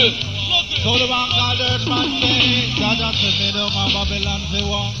 Plus it. So the man called Dirt Man say, Jaja said me down a Babylon for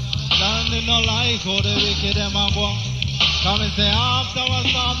one. Standing no like how the wicked them a go. Come and say after a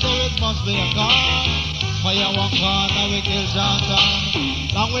storm there it must be a calm. Fire one corner we kill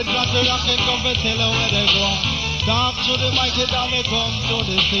Johnson. Long with Flattery Rockin' come for tell her where they go. Talk to the mighty down me come to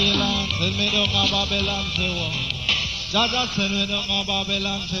the ceiling. Send me down a Babylon for one. Jaja send me down a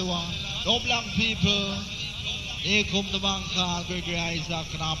Babylon for one. No black people. Here come the man called Gregory Isaac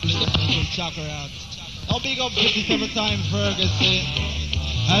and I play the little chakras. Now big up 57 time Fergo say,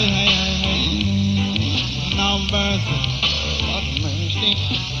 hey, hey, hey, hey. Now mercy.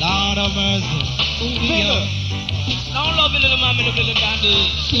 Lord of mercy. Bigger. Now love you little man, me little dandy.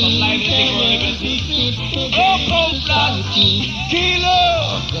 Some life in the thing. No cold blood. Kilo.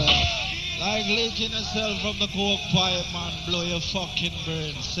 Like licking yourself from the coke pipe, man. Blow your fucking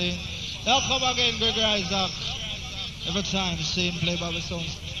brain, see? Now come again, Gregory Isaac. Every time, same play by the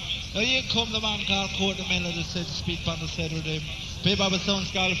songs. Now here come the man called Court the Melody, said speak on the set with him. Play by the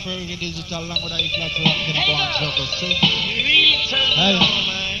songs called Fergo Digital, along with a flat rock and go and chuckle, see? Really turn Hey. on,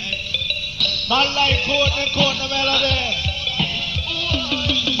 man. Man like Court the Melody.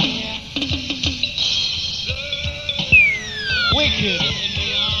 Wicker.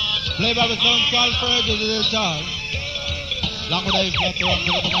 Play by the songs called Fergo Digital. Along with a flat rock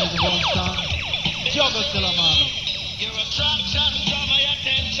and go and stand. Juggle still a man. Your attraction, draw my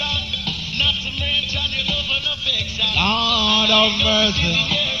attention. Not to mention your love and affection. Lord of mercy.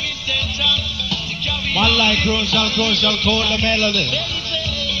 Your intention to carry One like crucial, Court the Melody.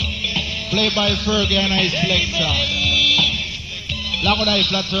 Play by Fergo and I selector. Long with I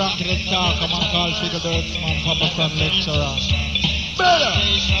flat rock to the star, come on call Figure Dirts man, Papa Son lecturer. Better!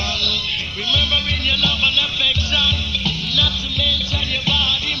 remembering your love and affection. Not to mention your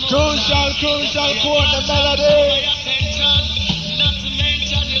body motion. Crucial, Court the Melody. Not to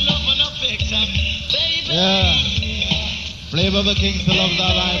mention your love and affection. Baby. Yeah. Play by the Kings to love the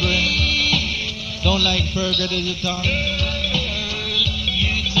library. Don't like Fergo Digital.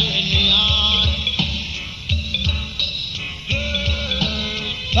 You turn me on.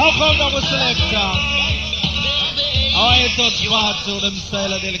 Now come down with selector. I touch part to them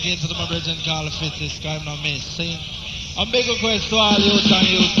style of delegate to them bridge and call Fitz crime no miss. See? A big request to all youth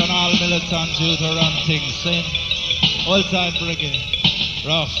and all militant youth who run things. See? All time reggae.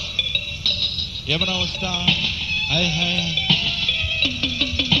 Rough. You ever know star? Hey, hey.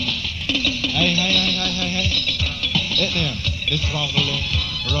 Hey, hey, hey, hey, hey, hey. Hit there. This fungal lane.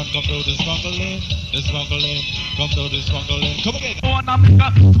 Run, come through this fungal lane. This fungal lane. Come through this fungal lane. Come again. Wanna make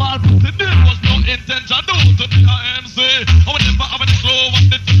a small pussy, there was no intention to be a MC. I would never have any slow what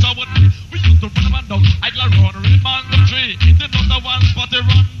the future would be. We used to run a man down, I'd run man the tree. It's another one spot, they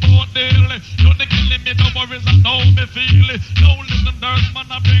run both daily. Don't they killing me, the worries, I know me feel it. Now listen, there's man,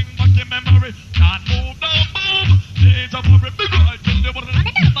 I bring back your memory. Can't move, don't move. Major worry, big I tell you what it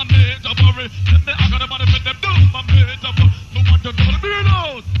is, a major worry. Then they are gonna manifest them down, my major worry. No one to tell me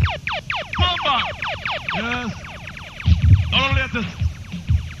out. Come back. Yes. Our latest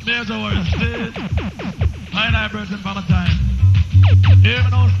major worry, still. I birds in Valentine. Even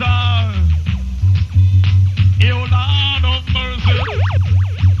no star. You Lord of mercy.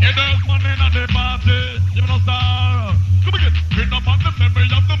 If there's money in the party, even no star. Come again. Bring them on the memory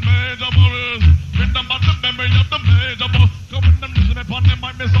of the major worries. Bring them on the memory of the major worries. Come in them listen upon them,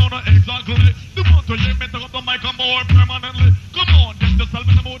 might miss on exactly. The want to hear me talk up the mic more permanently. Come on, get yourself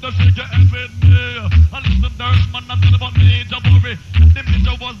in the mood to shake your head with me. And listen, there's man and tell about major worry. And the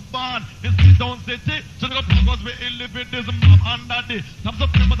major was born in Stone City. So the because we live in this mom and daddy. Some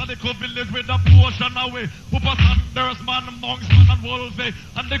September that they could village with a portion away. Papa Sanders, man, monks, man, and Wolfie.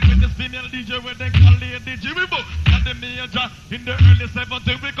 And the greatest female DJ with the call Lady Jimmy Book. And the major in the early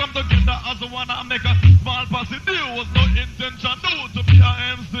 70s. We come together as one and make a small pass. There was no intention to be a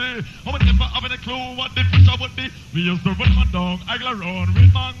MC. I would never have any clue what the future would be. We used to run man down, I go around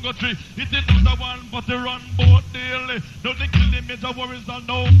with mango tree. It is not the one, but they run both daily. Don't they kill the major worries, I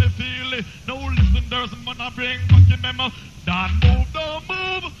know me feel it. No listen, there's a man I bring back your memo. Don't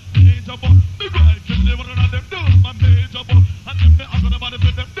move. Major boy, the guy kill them, one of them do my major boy. And them they are gonna body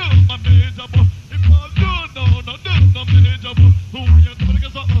with them do my major boy. If I do no major boy. Who are you to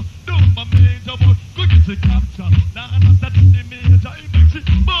get something? Do my major boy. Go get the capture. Nah, not that the major, it makes it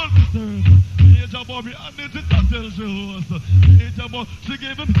more disturbing. Major boy, we are need to tell you. Major boy, she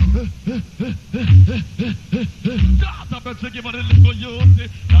gave him. Just up and she give her a little youth.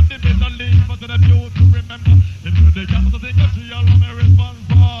 And the major leave for the beauty to remember. If you the girl, I think she all on me respond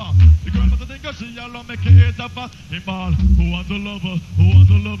for. The girl, I think she all Jamaica for him all. Who wants a lover? Who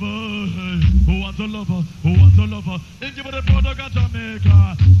wants a lover? Hey. Who wants a lover? Who wants a lover? Then give it a product of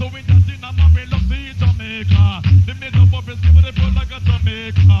Jamaica. So in that thing, I'm a love see Jamaica. The middle purpose, give it a product of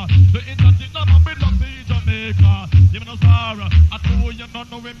Jamaica. The in that thing, I'm a love see Jamaica. Give me no sorrow. I told you not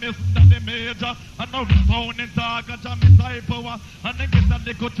know we miss that the major. I know we found in Targa, Jamaica power. And then get that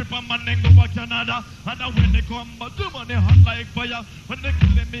they go trip and man then go to Canada. And then when they come, but the money hot like fire. When they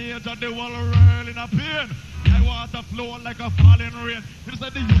kill the major, they will roll in a pain. I want to flow like a falling rain. He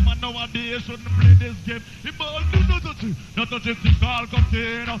said the human nowadays shouldn't play this game. He ball, do not touch it. Not touch it, it's all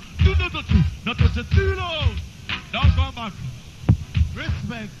container. Do not touch it. Not touch it, zero. Don't come back.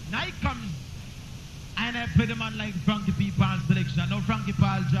 Respect. Night comes. And I play the man like Frankie P. Paul's selection. No Frankie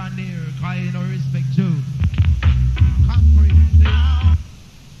Paul John here. Cause you know respect too. Concrete.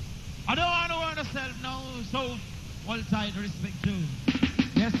 I don't want to want myself now. So, all tight respect too.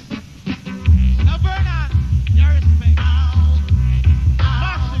 Yes. Now Bernard, your respect.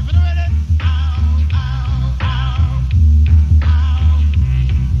 Massive, you know ready?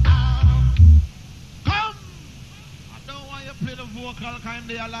 Come! I don't want you to play the vocal kind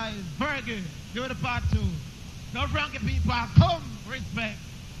they alive. Fergie, give it the part two. Now Frankie people, come! Respect.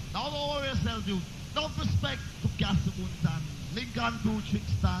 Now don't worry yourself, dude. Don't respect to Casabuntan. Lincoln do trick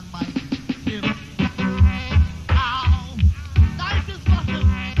stand by. Ow! Nice is massive.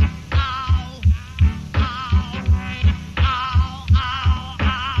 Ow! Ow! Ow! Ow! Ow!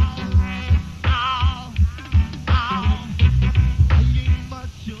 Ow! Ow! I ain't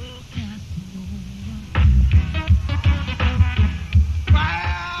much your Casanova.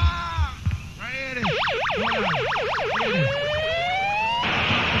 Fire! Ready?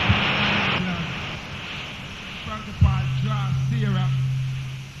 Frankie Paul draw Sarah.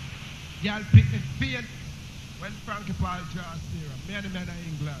 Y'all pick me faint when Frankie Paul draw Sarah. Many men of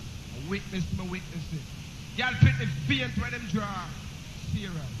England. I witness it. Y'all pick me faint when them draw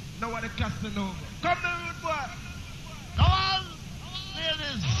Sarah. Now what the Casanova. Come the root boy. Come on,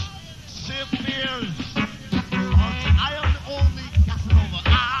 ladies, safe fears. I am the only Casanova. Ow!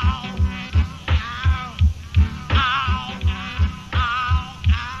 Ow! Ow! Ow!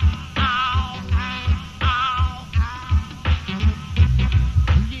 Ow! Ow! Ow!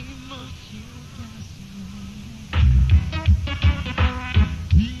 You must you Casanova.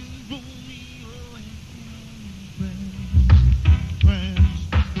 You Romeo and friends.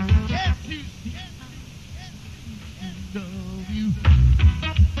 Yes, you see. Love you.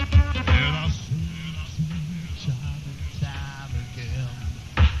 And I see time and time again.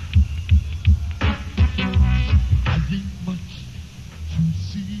 I think much too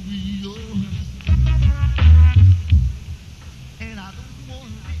serious, and I don't want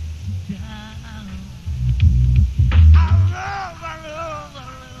to let you down. I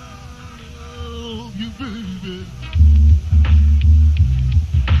love you, baby.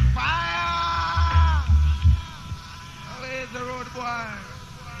 Fire! Where's the road boy?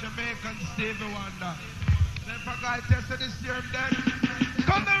 Jamaican Stevie Wonder. Then for God tested this year dead.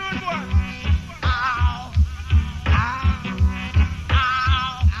 Come the road boy! Ow! Ow! Ow!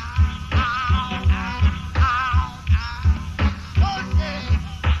 Ow! Ow! Ow! Oh, yeah.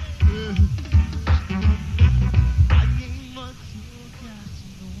 I ain't much your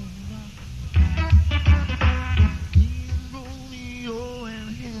Casanova. He's Romeo and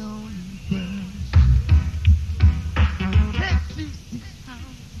hell and friends. Can't you see how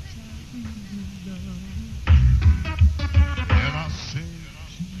much I really love you? And I say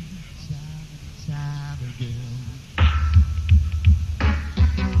to you time and time again,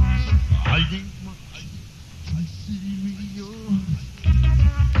 I ain't much too serious,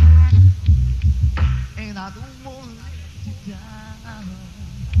 and I don't want to let you down.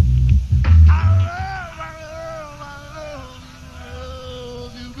 I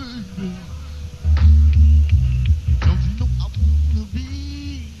love you, baby. Don't you know I wanna be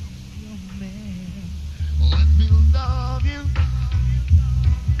your man? Let me love you.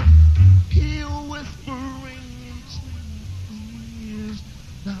 Hear whispering into my ears.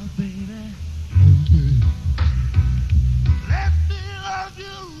 Now, baby, oh yeah. Let me love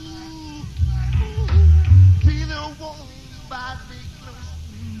you. Be the one by me close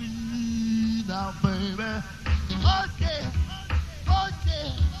to me. Now, baby, oh yeah, oh yeah,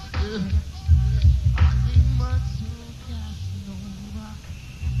 yeah. I need much your Casanova.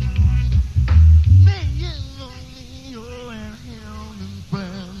 Me and Romeo and hell and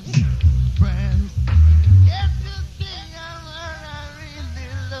friends, friends. Yes, you think I really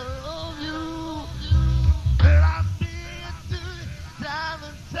love you, and I see it to you time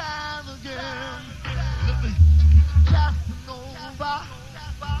and time again. Let me Casanova.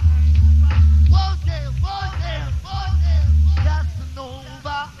 Oh yeah.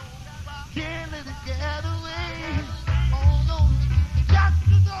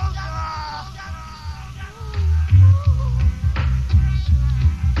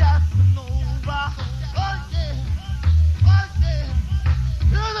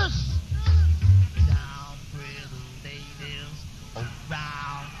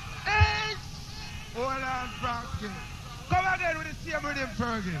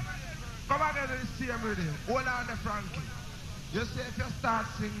 Fergie. Come again to the same rhythm. Hold on the Frankie. You say if you start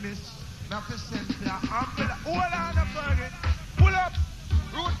sing this, you have to send to your ambulance. Hold on the Fergie. Pull up.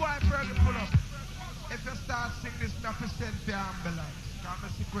 Rude boy Fergie, pull up. If you start sing this, you have to send to your ambulance. Come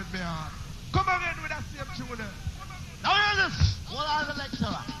and stick with me hard. Come again with that same tune there. Now hear this. Hold on the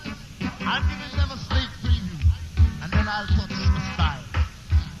lecturer. I'm giving them a sneak preview. And then I'll touch the style.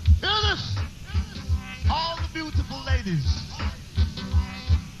 Hear this. All the beautiful ladies.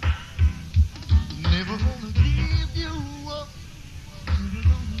 Never gonna give you up. Never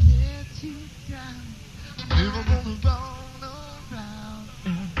gonna let you down. Never gonna run around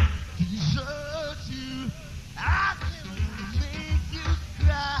and desert you. I never gonna make you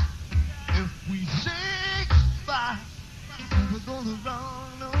cry if we say goodbye. Never gonna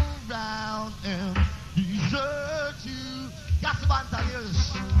run around and desert you. Got some answer, hear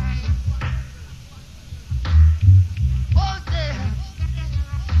this. Oh yeah.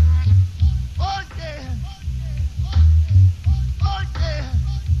 Oh yeah. Oh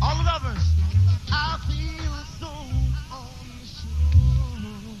yeah. All the lovers. I feel so unsure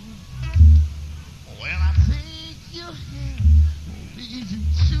when I take your hand, lead you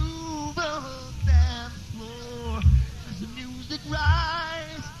to the dance floor. As the music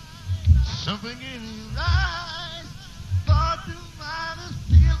rise, something in your eyes, but the mind is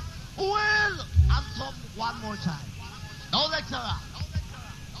still. Well, I'm talking one more time. No lecturer.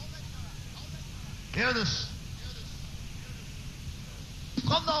 Hear this.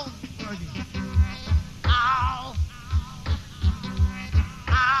 Come down, Fergie. Ow.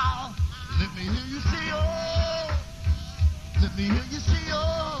 Ow. Let me hear you say oh. Let me hear you say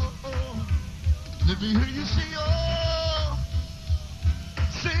oh. Let me hear you say oh.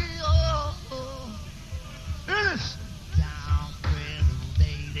 Say oh. Hear this. Down where the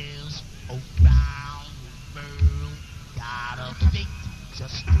ladies around the world got a date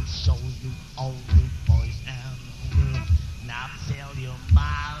just to show you all you boys and girls. Now tell your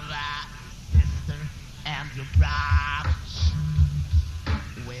mother, sister, and your brothers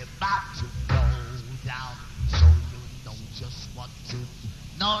we're about to go down, so you know just what to do.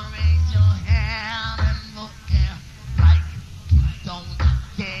 Now raise your hand in the air like you don't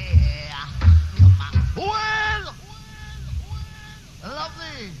care. Come on. Well,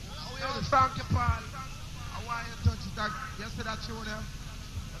 lovely. Yo, Frankie Paul. I want you to touch it. You see that tune there?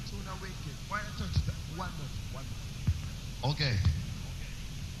 That tune there wicked. Why you touch that? One more. Okay.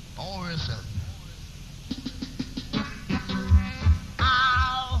 Don't worry yourself.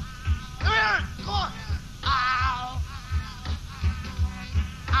 Ow! Come here! Come on! Ow!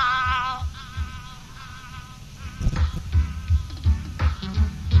 Ow!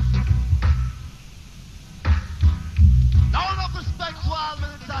 Now enough respect to all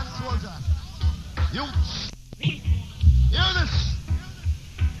militant soldiers. You hear this?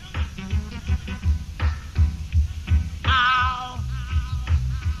 Ow!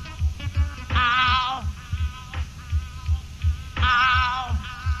 Ow! Ow!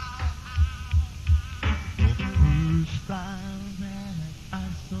 The first time that I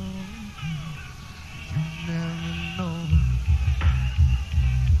saw you, you never know.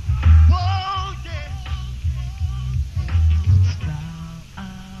 Whoa, yeah. It's now I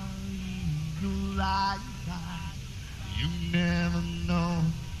realize you never know.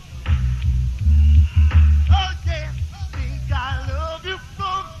 Oh yeah, think I love you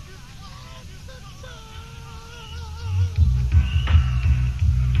from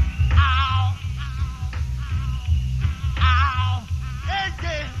ow, ow, yeah,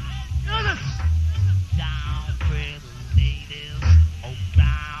 yeah, do this. Down where the ladies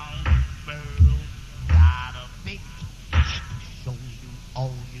around the world got a big show you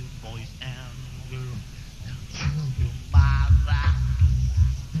all you boys and girls. Now tell your mother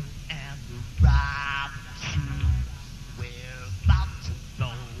and your brother too. We're about to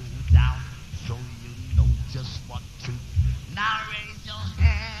go down, so you know just what to. Now raise your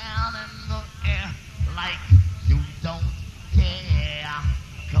hand in the air like you don't care.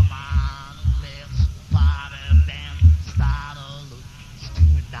 Come on, let's party then. Start a look,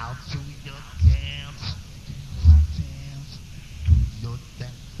 steering out to your dance. Dance, do your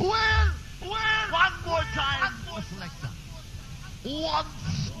dance. Well, one more time, selector.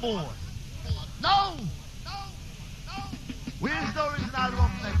 Once more. No! Where's the original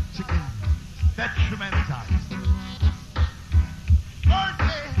roughneck chicken? Detrimentalized.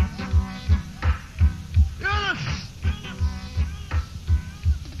 Okay. Hear this.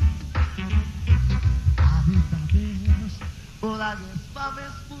 I did my best, but I guess my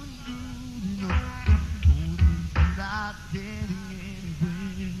best wouldn't do enough. Not getting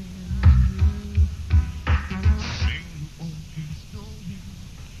anywhere. Sing your own story.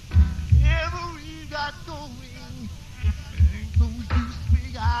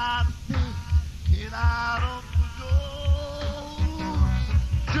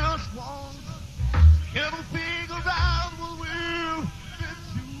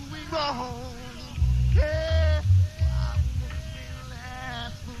 wrong. Yeah, I won't be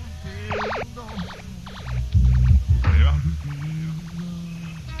last for very long.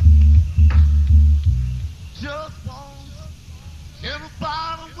 Just won't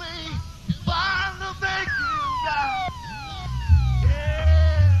everybody away, find the making right.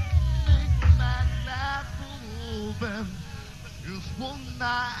 Yeah, make my life open just one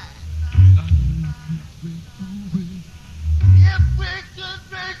night. If we could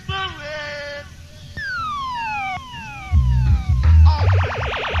break the red,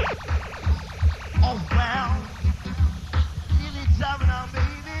 oh well, anytime now,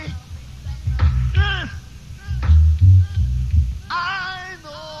 baby. Yes. I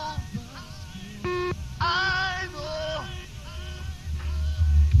know, I know.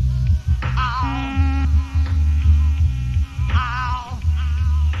 Ow, ow,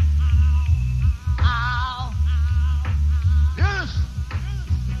 ow. Yes,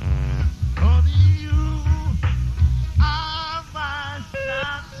 honey, you are my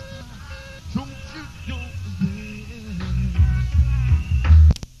son. Don't you do it?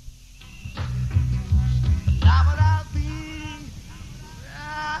 Now would I be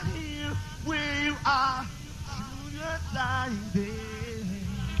right here where you are till you're dying, baby.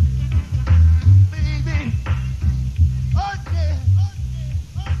 Okay.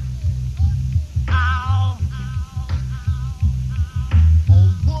 Ow. Oh,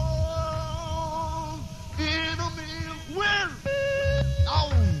 whoa. In a million will.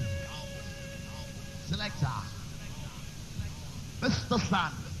 Oh. Selector. Mr.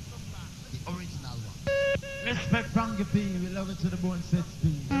 Sun. The original one. Respect Frankie P, we love it to the bone set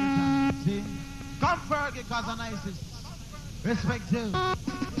speed. Every time, see? Come Fergie, cause the nicest. Respect you.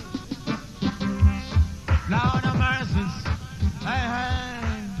 Lord of mercies. Hey,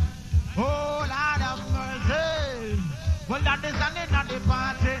 hey. Oh, Lord of mercy. Well, that is an end of the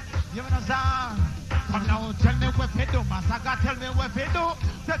party. You understand? Come now, tell me what you do, Massacre. Tell me what you do.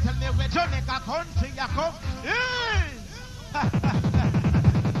 Tell me where Jamaica country you come. Yes!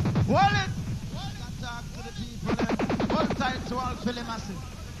 Hold it. Talk to the people then. Hold tight to all Philly Massive.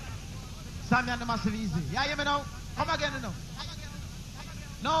 Sammy and the Massive easy. Yeah, hear me now? Come again, you know.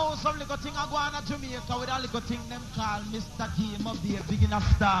 Now, some little thing I go on to Jamaica with a little thing them call Mr. Game of the Beginner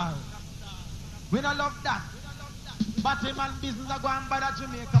Star. We don't love that. But him and business are going by that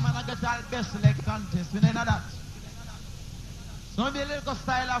Jamaica, man, I get all best leg contest. We don't know that. So maybe a little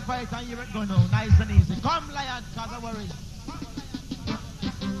style of fight and you ain't going now. Nice and easy. Come, Lion, cause I worry.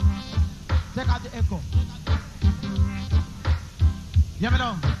 Take out the echo. Hear me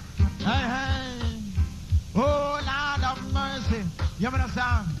now? Hey, hey. Oh, Lord of mercy. Hear me now,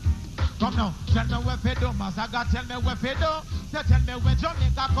 Sam? Come now. Tell me where you do, Massacre. Tell me where you do. Say, tell me where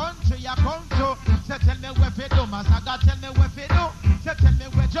Jamaica country you come to. Say, tell me where you do, Massacre. Tell me where you do. Say, tell me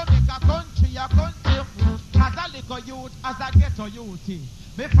where Jamaica country you come to. As a little youth, as a ghetto youth,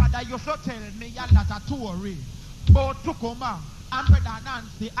 my father used to tell me a lot of story about Tukuma and Brother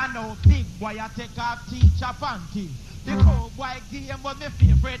Nancy and now big boy I take off teacher panty. The cowboy game was my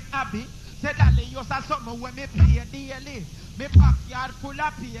favorite hobby. Said that they used to something when me play daily. Me backyard full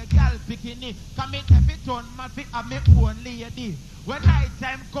of pay girl bikini. Come in every turn man fi have me own lady. When night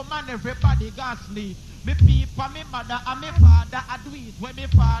time come and everybody got sleep. Me people, me mother and me father I do it. When me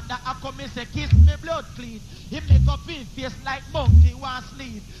father I come me say kiss me blood clean. He make up his face like monkey want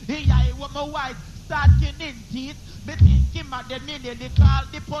sleep. He eye with my white start getting teeth. Me think him at the minute they call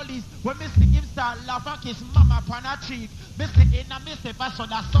the police. When me see him start laugh and kiss mama upon her cheek. Me say in a me say I saw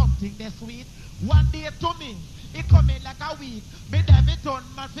that something that's sweet. One day to me, he come in like a week. Me David turn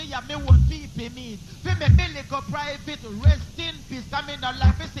man fi ya me one people meet. Fi me little private rest in peace. Come in the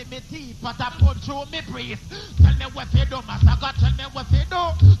life fi see me teeth but I put through me breath. Tell me what you do, Massacre. Tell me what you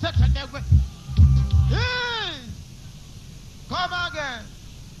do. Tell me what. Yes. Come again.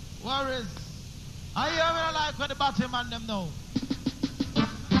 Worries. I hear me like when the bottom man them know.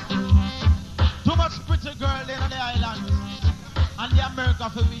 Too much pretty girl in the island. And the America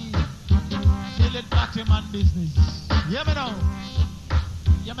for we. Dealing bottom man business. Hear me now.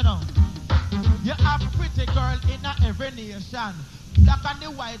 Hear me now. You have pretty girl in every nation. Black and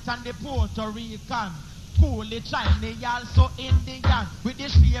the white and the Puerto Rican. Cool the Chinese, also Indian. With the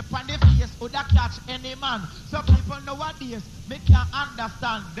shape and the face would catch any man. Some people nowadays, me can't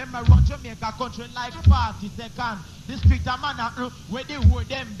understand. Them a run Jamaica country like 40 seconds. The street a man where the whole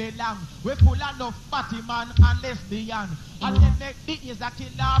them belong. We full enough party man and lesbian. And then make the is a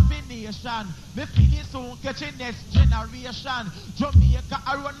killer of the nation. Me feel it soon catching next generation. Jamaica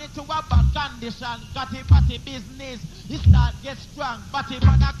a run into a bad condition. Got a party business. It start get strong. Party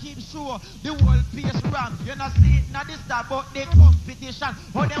man a keep sure the whole place wrong. You know see it now this about the competition.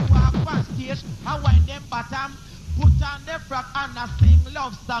 How them walk on stage and wind them bottom. Put on the frock and a sing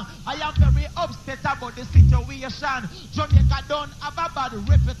love song. I am very upset about the situation. Jamaica don't have a bad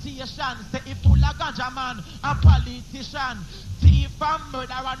reputation. Say it full of ganja man and politician. Thief and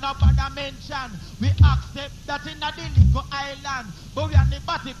murderer no bother mention. We accept that in a little island. But we are the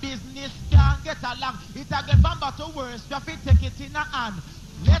party business can't get along. It a get from bad to worse. We have to take it in a hand.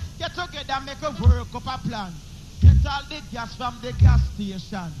 Let's get together and make a work up a plan. Get all the gas from the gas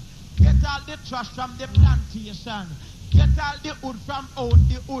station. Get all the trash from the plantation. Get all the wood from out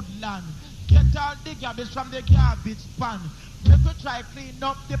the woodland. Get all the garbage from the garbage pan. Make we try clean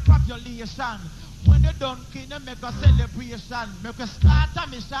up the population. When you done clean, you make a celebration. Make a start a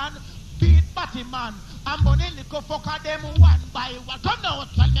mission. Beat party man. I'm gonna little fucker them one by one. Come now,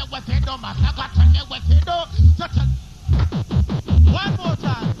 tell me what they do, massacre. Tell me what they do. One more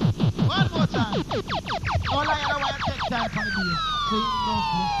time. One more time. All I ever want to take time for the beat. See, no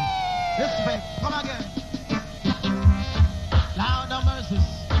pussy. Respect. Come again. Loud of mercies.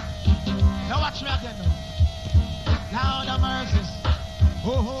 Now watch me again now. Loud of mercies.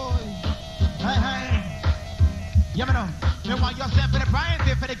 Oh, oh. Hey, hey. Yeah, me know. You want yourself for the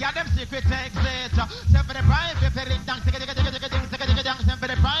private, for the goddamn secret exit. Send for the private, for the dance, send for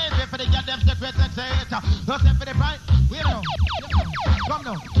the private, for the goddamn secret exit. Send for the private. Wait now. Come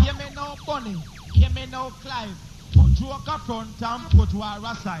now. Hear me no Bunny. Hear me no Clive. Put joke up front and put war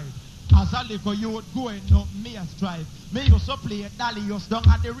aside. As a little youth going up me a strive. Me used to play Dalios down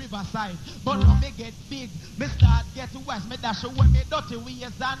at the riverside. But now me get big, me start get wise. Me dash away me dirty ways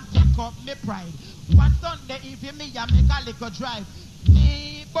and take up me pride. One Sunday evening me a make a little drive.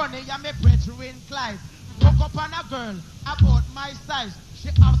 Me Bunny and me brethren Clyde. Woke up on a girl about my size. She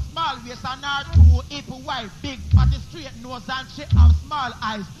have small waist and her two hip wide. Big fatty straight nose and she have small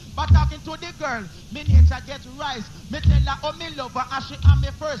eyes. But talking to the girl, me nature get rise. Me tell her how me love her and she am me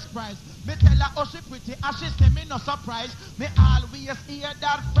first prize. Me tell her how she pretty and she say me no surprise. Me always hear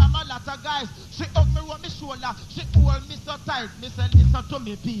that from a lot of guys. She hug me on me shoulder, she hold me so tight. Me say listen to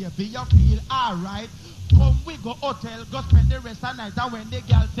me baby, you feel alright. Come we go hotel, go spend the rest of the night. And when the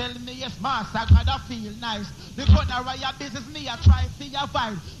girl tell me yes master, gotta feel nice. The corner of your business me a try to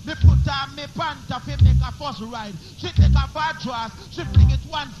vibe. Me put on me pants fi make a first ride. She take off her dress, she fling it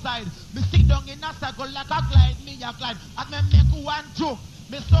one side. Me sit down in a circle like a glide, me a glide. And me make one joke,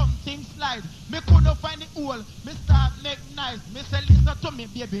 me something slide. Me couldn't find the hole, me start make nice. Me say listen to me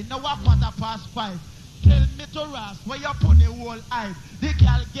baby, now a 5:15. Tell me to rest where you put the whole eye. The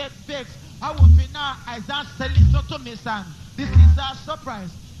girl get vexed. I will be now eyes and say listen to me son. This is a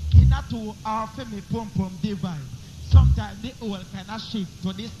surprise. In a 2 hour for me pum pum divide. Sometimes the whole kind of shift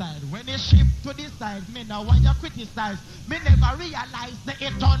to the side. When it shift to the side, me now want you criticize. Me never realize that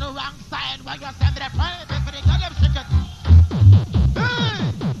it on the wrong side. When you send me the private for the goddamn secret.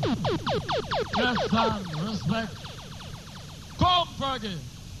 Hey! Yes, son. Respect. Come, Fergie.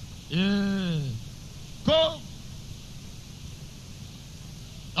 Yeah. Come.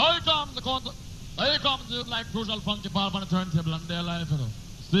 Now here comes the counter. Here comes the like crucial funky part on the turntable and their life, you know.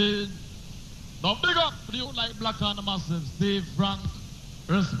 See? Now big up for you like Black and the Massive, Steve, Frank,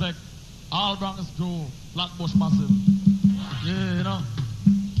 respect, all Bronx crew, Flatbush Massive. Yeah, you know.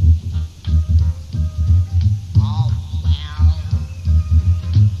 Oh, well.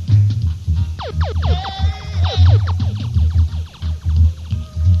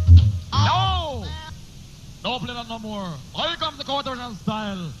 No! Don't play that no more. Here comes the counter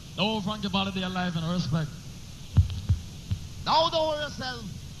style. No Frankie Bally, they alive and respect. Now don't worry yourself,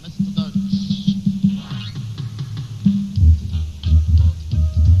 Mr. Dutch.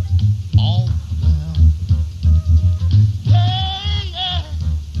 Oh, well. Yeah, yeah.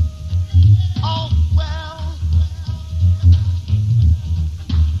 Oh, well.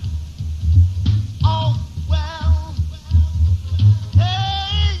 Oh, well.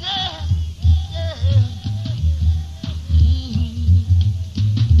 Yeah, yeah. Yeah.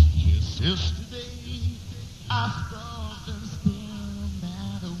 Yes, yesterday I stopped and still no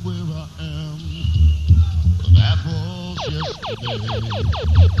matter where I am. That was yesterday.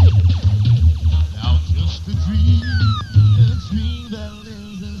 Now just a dream that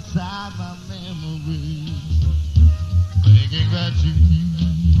lives inside my memory. Thinking that you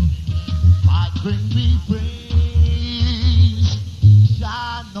bring me praise.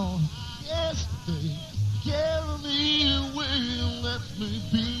 Shine on yesterday, carry me away, let me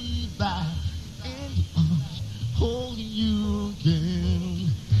be back in your arms, holding you again.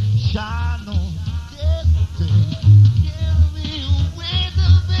 Shine on yesterday, carry me away to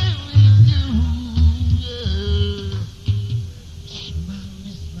be with you. Yeah. Smile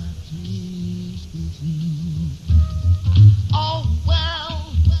is my dreams with you. Oh well,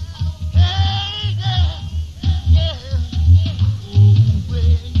 hey, yeah, yeah. Oh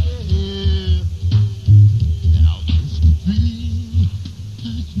well, yeah. Now just a dream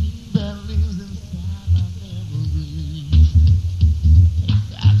that lives inside my memories.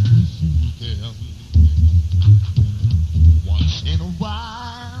 That's what you can. Once in a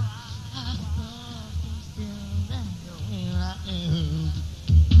while, I start to feel where I am.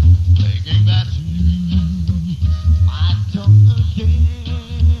 Thinking that you might come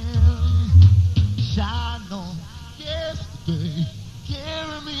again. Shine on yesterday,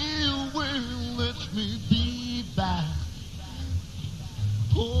 carry me away, let me be back.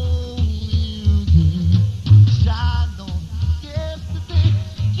 Hold me again. Shine on yesterday,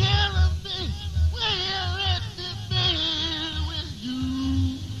 carry me away, let me be with you.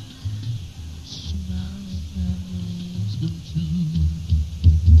 Smile at my dreams come true.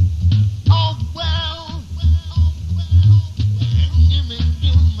 Oh well, you make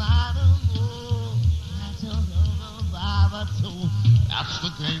it matter more. I don't know about it, so that's the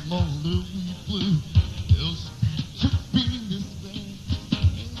game on the blue. Feels to be this way.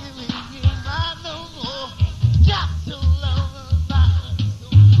 You make it matter more. Got to love about it, so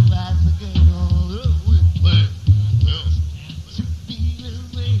that's the game on the blue. Feels to be this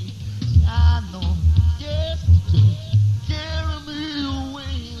way. I know yesterday, carry me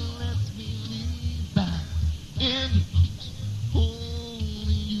away, let me leave back in your arms,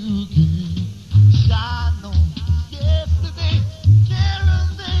 holding you again. Shine on yesterday, carry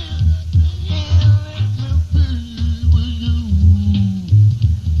me, and let me be with you.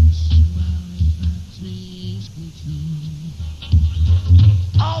 Smile at my dreams come true.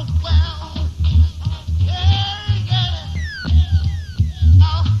 Oh well, yeah, yeah.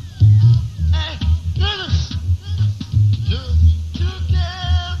 Oh, hey, goodness. Love you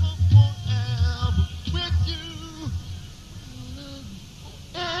together forever with you. Love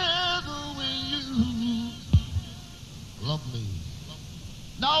forever with you. Lovely.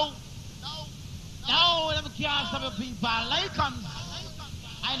 No, let me can't stop your people. Lakers.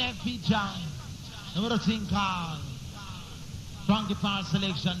 I never feature. Another thing called Frankie Paul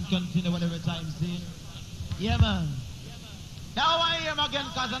selection continue whenever time see. Yeah, man. Now I hear him again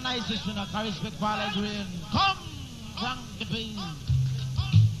because a nice issue, I respect Paul Green. Come, Frankie P.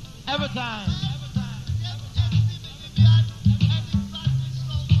 Every time.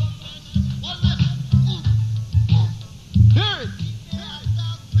 Hear it.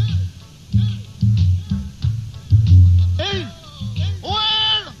 Hey,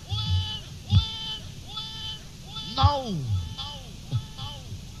 well, no.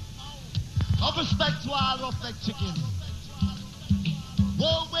 No respect to all roughneck chickens.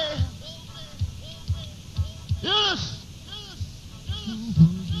 Whoa, man. Yes.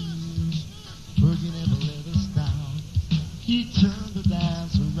 Fergie never let us down. He turned the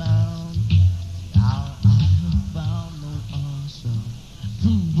dance around. Now I have found no answer.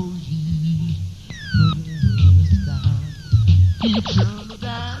 Fergie never let us down. He turned the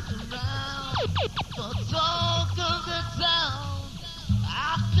dance around. The talk of the town. I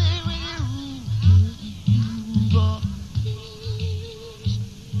stay with you, but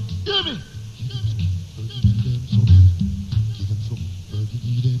give me.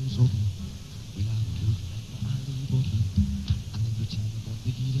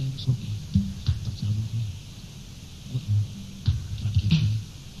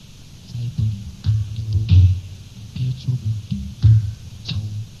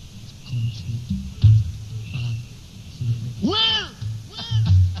 Will!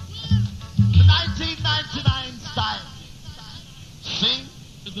 The 1999 style. Sing,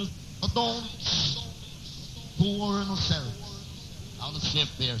 but don't bore yourself. On the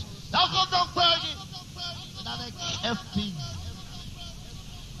shift there. Now go down, Fergie. And that FP.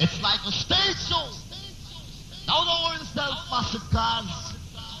 It's like a stage show. Now don't worry yourself, massive cars.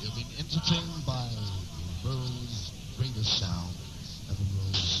 You've been entertained by the world's greatest sound and the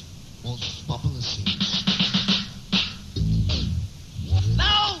world's most popular singers.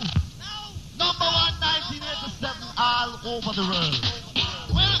 Now, number one, 1987, all over the world.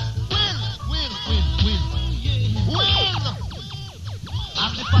 Will.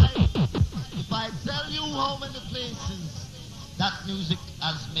 And if I tell you how many places that music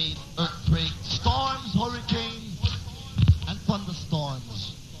has made earthquakes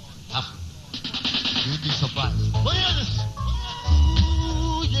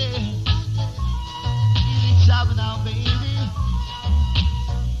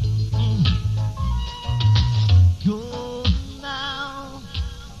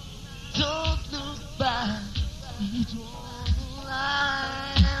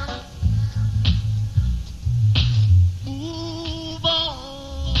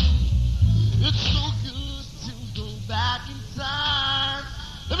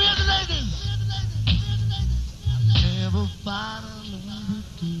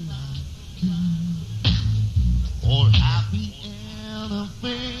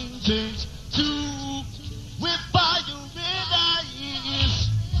anything change too. With fire red eyes.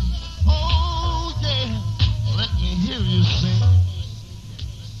 Oh yeah, let me hear you sing.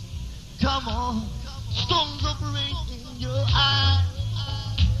 Come on, storms of rain in your eyes.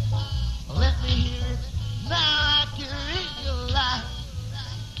 Let me hear it. Now I can read your life.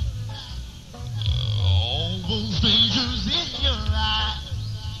 All those dangers in your eyes.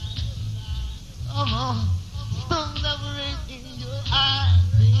 Come on, storms of rain in your eyes.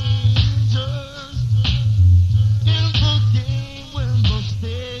 Dangers in the game when the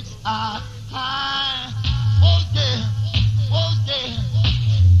stakes are high. Oh yeah, oh yeah.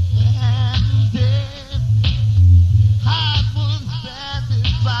 And then I was banded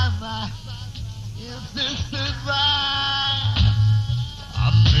by my insistent right. I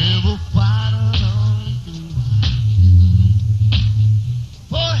never fight on you.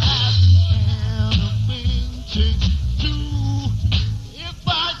 Perhaps anything change too. If I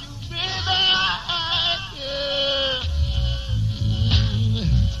you midnight, yeah.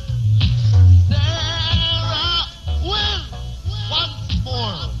 Sarah will once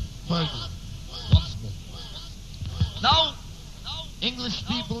more. Fergo. Once more. Now, English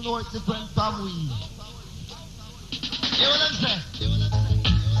people know it's different from we. Hear what I'm saying?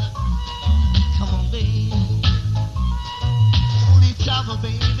 Come on, baby. Only travel,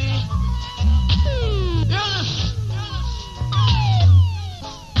 baby. Hear this.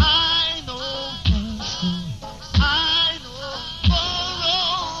 I know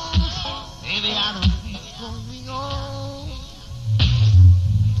furrows. Baby, I don't think it's going on.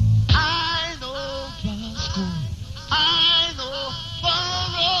 I know Glasgow. I know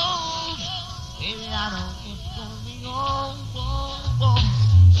furrows. Baby, I don't think it's going on.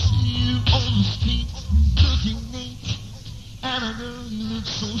 See you on the street, looking neat, and I know you look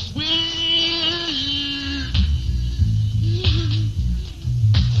so sweet.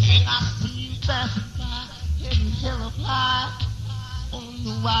 And I see you passing by, and you hell of high.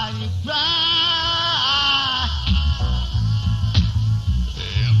 Wonder why you cry.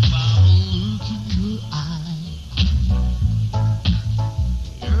 If I look in your eyes,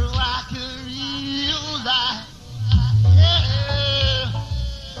 you're like a real life. Yeah,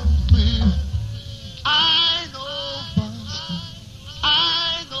 baby. I know Boston. I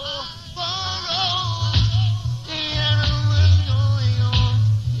know Borough. Yeah, I know what's going on.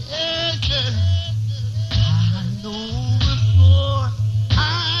 Yeah, yeah. I know before. I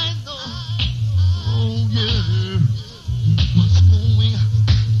know. Oh, yeah. What's going on?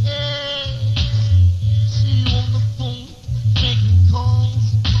 Yeah. See you on the phone, making calls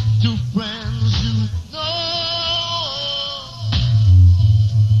to friends you know.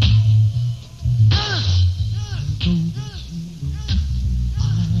 Yes. I know that you know. I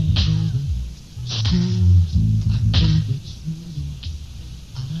know the schools. I know that you know.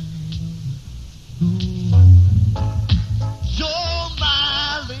 I know. You're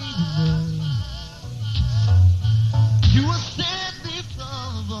my lady love. You will set me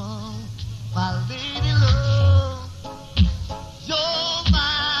from above, my lady love. You're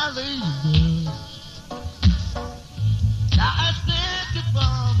my lady love. I set you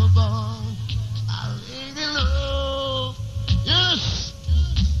from above, my lady love. Yes,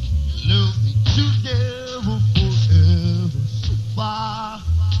 love me together forever, so far.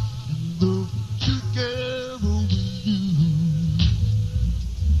 And love me together with you.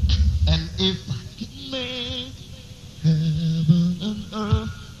 And if I could make heaven and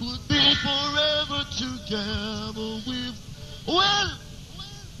earth, would be forever together with. Well,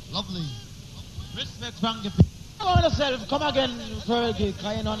 lovely. Respect, Frankie. Come on yourself, come again, Fergie,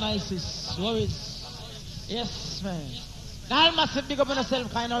 cause you know nice worries. Yes, man. Now I must big up on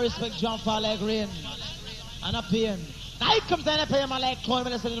yourself, cause you know respect John fall like rain. And a pain. Now it comes time to pay my like corn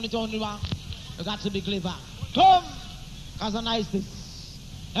when I say to only one. You got to be clever. Come! Cause of niceness.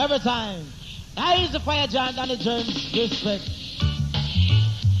 Every time. Now is the fire giant and the germs. Respect.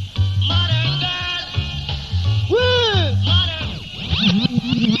 Modern girl. Woo! Modern.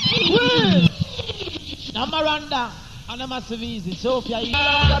 Woo! Now Miranda and the massive easy. Sophia, you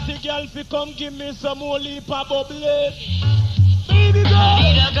got the girl fi come give me some more leap of bubbly. Baby girl.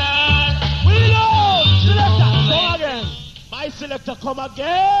 Need a girl. We love. Selector, come again. My selector, come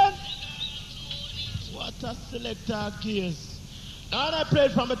again. What a selector case. Now I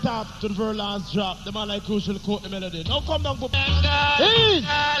played from the top to the very last drop. The man like crucial quote the melody. Now come down, go. Please.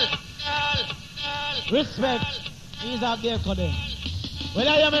 Respect. He's out there, Cody. When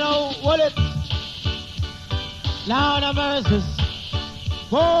I am now, hold it. Lord of mercies.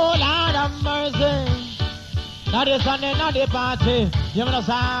 Oh, Lord of mercy. Not the Sunday, not the party. You know,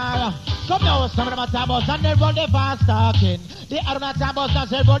 Sarah. Come now, some of them are tabos and they run the fast talking. The other tabos and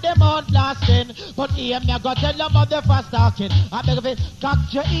say run them out lasting. But here me I got tell them about the fast talking. I beg of it, cock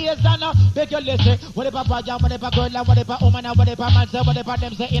your ears and beg you listen. What if a papa, what if a girl, what if a woman, what if a man say, what if a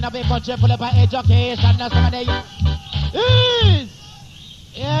them say in a big country full of education. That's what they is.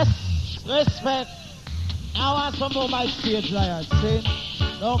 Yes, respect. I want some more my stage riots, see?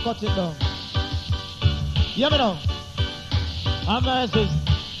 Don't cut it down. Hear me now. Have mercy.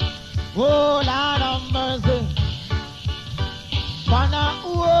 Oh, Lord of mercy. Pana,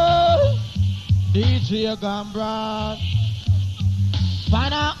 oh, DJ Gambran.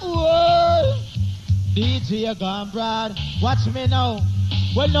 Pana, oh, DJ Gambran. Watch me now.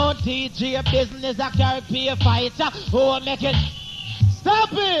 Well, no DJ business, I carry a fighter. Oh, make it. Stop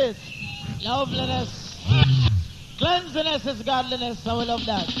it. Loveliness. Cleanliness is godliness, so we love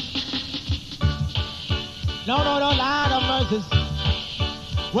that. No, Lord of mercies.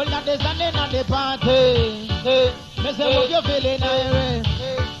 Well, not this and then on the party. Me say, what you feeling, Irie?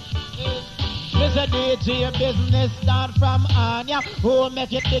 Me say, DJ business start from Anya. Who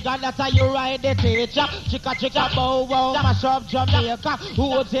make it bigger, that's how you ride the teacher. Chicka, chicka, bow, wow, mash up Jamaica.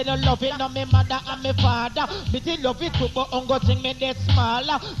 Who say the love it, no me mother and me father. Me till love it too, but ungo sing me that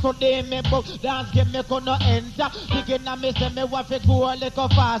smaller. So they me book, dance game me could no enter. Thinking na me say me want to go a little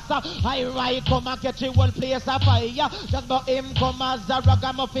faster. I ride come and catch you one place a fire. Just about him come as a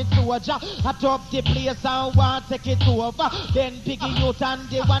ragamuffin soldier. I top the place and want take it over. Then Piggy Youth and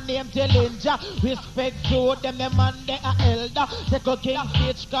the one named Tillinger. Respect to them, the man they are elder. Take a King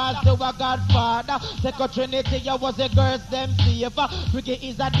Pitch cause they were Godfather. Take a Trinity, you was a girls them saver. Ricky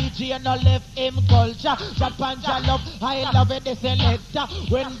is a DJ and no left him culture. That Panja love, I love it, the selector.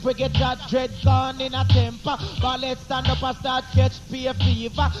 When Brigade Jad dread gone in a temper. But let's stand up and start catch peer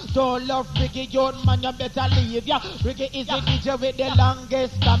fever. Don't love Ricky, Youth man, you better leave ya. Ricky is a DJ with the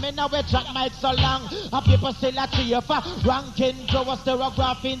longest stamina. We track mic so long, and people still a cheer for. Ranking Joe, a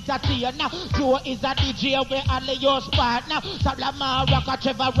stereograph entertainer. Joe is a DJ where all your partner. Sablama, Rocker,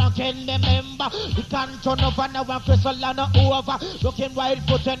 Trevor, Rankin, member. He can't turn over now and Crystal and over. Looking wild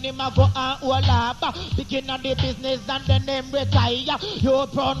foot and him a go and all up. Begin on the business and then him retire. Your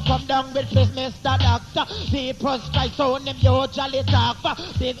prawn come down with please Mr. Doctor. People try so him your jolly talk.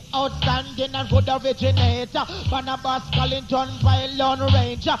 Big outstanding and good originator. Barnabas Collington by Lone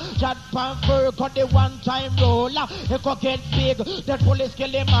Ranger. Chad Pamper got the one time roller. He could get big, the police kill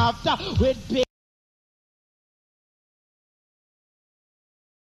him after with big.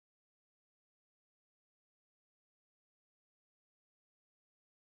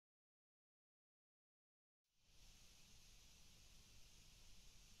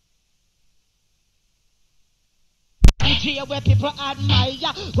 DJ where people admire.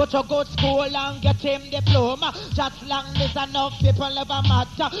 Go to good school and get him diploma. Just long as enough people never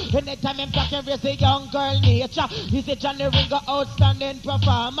matter. Anytime him talking raise a young girl nature. He's a Johnny Ringo outstanding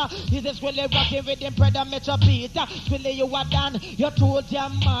performer. He's a Swilly rocking with him brother Metro Peter. Swilly you are done, you told your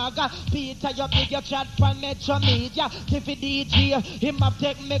maga. Peter you big your chat from Metro Media. If he DJ, him have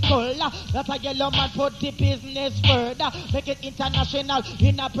technical. That's a yellow man put the business further. Make it international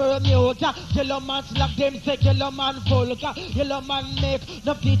in a Bermuda. Yellow man slap them say yellow man vulgar. Yellow man make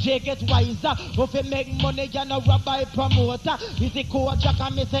no DJ get wiser. If he make money you no rabbi promoter. Is he coach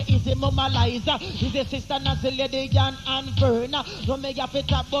and me say is he momalizer. Is he sister Nancy Lady Jan and Verna. No me have to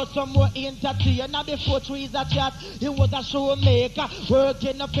talk about some more entertainer. Before trees a chat he was a showmaker.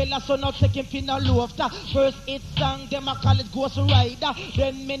 Working a fella so now taking for no laughter. First it song them a call it Ghost Rider.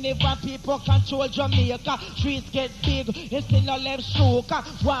 Then many van people control Jamaica. Trees get big it still no left stroker.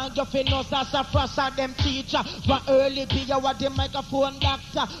 One you fi know as a frost of them teacher. From early be you what the microphone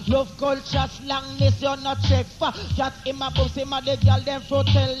doctor. Love culture slangness you not check for. Cat him a boost him a the girl them fruit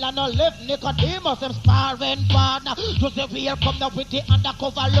tell and no left Nicodemus them sparring partner. Joseph here come down with the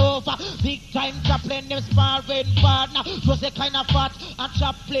undercover lover. Big time Chaplin them sparring partner. Joseph kind of fat and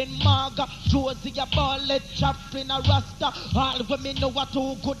Chaplin maga. Josie a ballet Chaplin a rasta. All women know what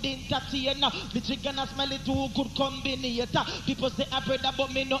too good entertainer. Michigan a smell it too good combinator. People say I pray that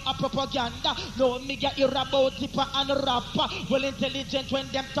but me know a propaganda. No me get ir about tipper and rapper. Well intelligent when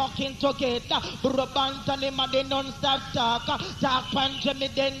them talking together. Brabant and him a the non-stop talker. Talk panja me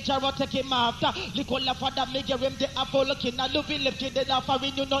danger or take him after. Nicola father me give him the apple looking a love him kid the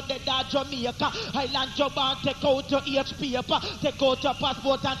offering you know that Jamaica. Island job and take out your H paper. Take out your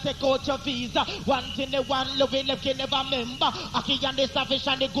passport and take out your visa. One thing the one love him left never member. Aki and the savage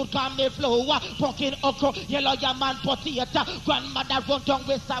and the good calm the flower. Pumpkin okra, yellow yam and potato. Grandmother run down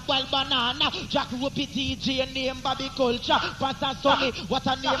with a wild banana. Jack Ruby DJ name Bobby the culture. Pastor Sonny, what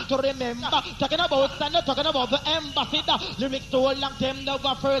a name to remember. Talking about Sunday, talking about the embassy. The lyrics so long them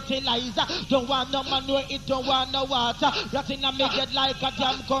never fertilizer. Don't want no man where it don't want no water. Ratting and make it like a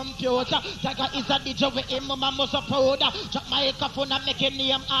damn computer. Tiger is a DJ with him, mama must upload. Drop my microphone and make him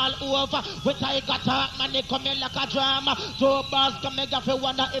name all over. When Tiger talk, man, they come in like a drama. Two bars come make a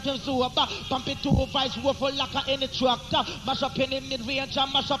wonder if him sober. Pump it to vice waffle like a any tractor. Mash up in the mid-range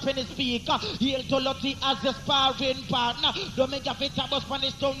and mash up in the speaker. Hail to Lottie as the sparring partner. Don't make a fit a bus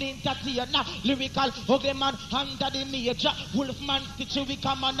punish stone entertainer. Lyrical ugly man under the major. Wolfman stitchy we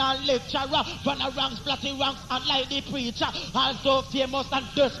come on and lecturer. Run around splatty ranks and like the preacher. Also famous and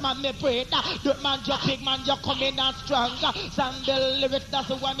dust man me breeder. Dirt man just big man you coming and stronger. Sandal lyrics that's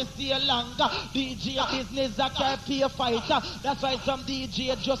why me stay longer. DJ business a can't pay a fighter. That's why some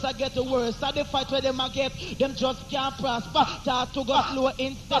DJ just a get worse. And the fight where them a get them just can't prosper. Start to go slow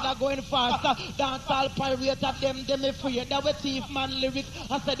instead of going faster. Dancehall pirate at them afraid. That we thief man lyrics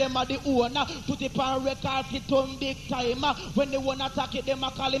I say them are the owner. Put it on record it on big timer. When they wanna attack it them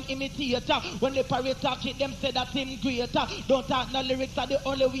a call him imitator. When the pirate attack it them say that him greater. Don't talk no lyrics are the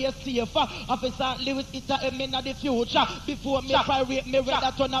only way safer. Officer lyrics it a me in the future. Before me pirate me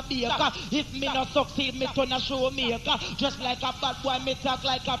rather turn a baker. If me not succeed me turn a showmaker. Just like a bad boy me talk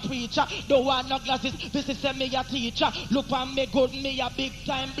like a preacher. Don't want no glasses this is me a teacher. Look on me good me a big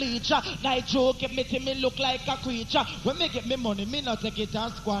time bleacher. Night joke if me till me look like a creature. When me get me money me not take it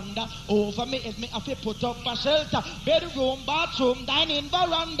and squander. Over me is me have to put up a shelter. Bedroom, bathroom, dining,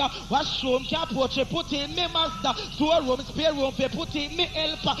 veranda. Washroom, porch, put in me Mazda. Storeroom, spare room, put in me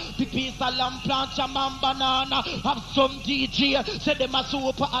helper. Big piece of lamb, plant, man, banana. Have some DJ, say them a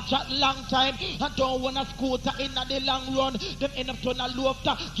super a chat long time. And don't want a scooter in the long run. Them end up turn a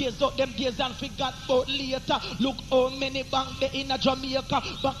lofter. Gaze out them days and forgot about later. Look how many bank they in a Jamaica.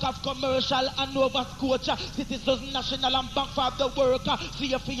 Bank of commercial and Nova Scotia. Citizens National and Bank for the worker.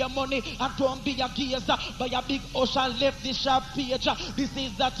 See for your money and don't be a gazer. Buy a big ocean left the sharp page. This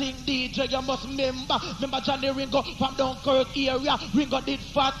is the thing DJ you must remember. Remember Johnny Ringo from Dunkirk area. Ringo did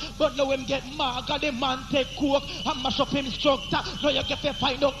fat but now him get maga. The man take coke and mash up him structure. Now you get to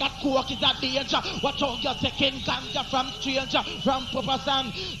find out that coke is a danger. Watch out you're taking ganja from stranger. From Papa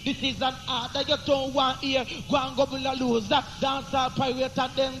San. This is an art that you don't want here. Go and go will a loser. Dancehall pirate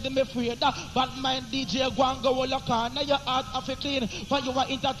and then me afraid. But mind DJ go and go all a corner. Your heart have to clean for you are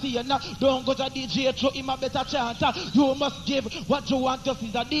entertainer. Don't go to DJ throw him a better chanter. You must give what you want to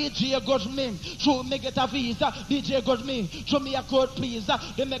see. The DJ goes me. Show me get a visa. DJ goes me. Show me a code please.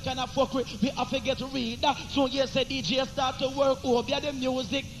 They make an fuck with. We have to get read. So yes, a DJ start to work over the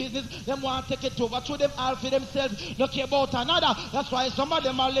music business. Them want to take it over to them all for themselves. Not care about another. That's why some of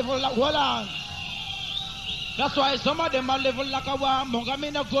them are living like hold on. That's why some of them are living like a warmonger.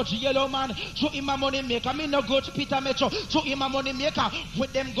 Me no go to Yellow Man. Show him a money maker. Me no go to Peter Metro. Show him a money maker.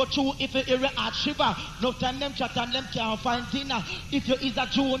 With them go to if you area at Shiva. No time them chat and them can't find dinner. If you is a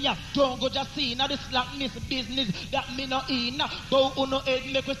junior, don't go just see. Now the slackness business that me no in. Go uno head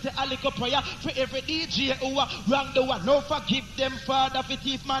make we say a little prayer for every DJ who wrong the one. No forgive them Father for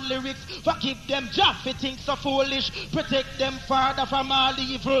thief man lyrics. Forgive them Jah for things so foolish. Protect them Father from all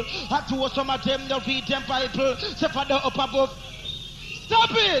evil. I do some of them no read them Bible. Say Father up above. Stop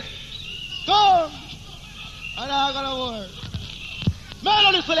it! Come! And I'm gonna work. Man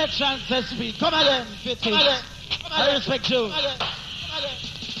on the selection says speed. Come again, 50. Come again. I respect you.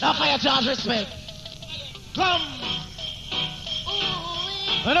 Now fire charge respect. Come!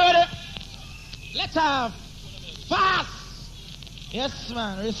 You know what? Let's have fast! Yes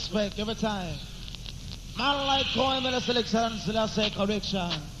man, respect every time. Man like going with the selection, so I say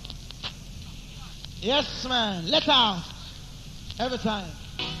correction. Yes, man. Let out. Every time.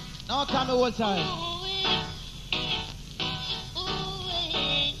 Now time the whole time.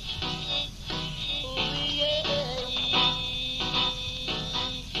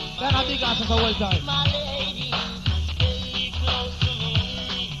 Then I big answer for whole time. My lady, stay close to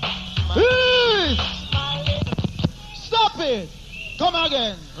me. Stop it. Come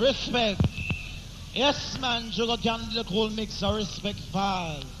again. Respect. Yes, man. Sugar candy, the cool mixer. Respect,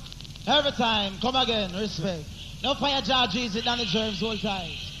 pal. Every time, come again, respect. No fire George easy, Danny Jerms whole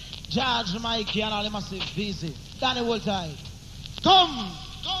time. George, Mikey, and all the massive easy. Danny whole time. Come!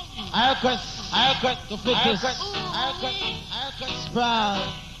 I request to fit this. I request Sprout.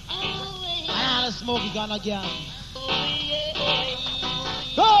 And the smoke is gone again.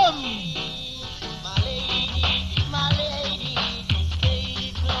 Come! My lady,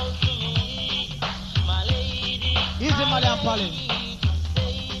 stay close to me. My lady, Easy, Madam Polly.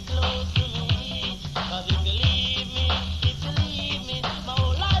 if you leave me, my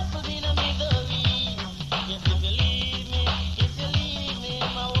whole life will be in a misery. Yes, if you leave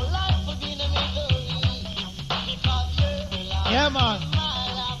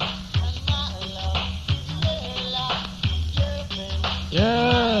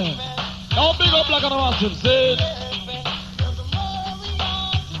back on the massive, see?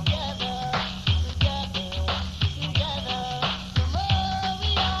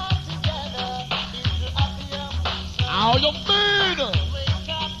 How you mean?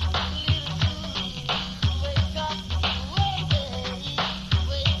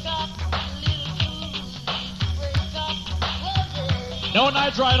 No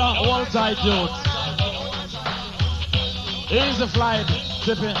night rider, all tight youth. Easy flight,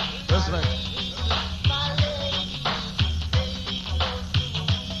 sipping, respect.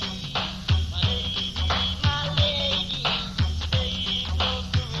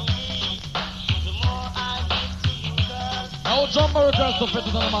 No jumper request to fit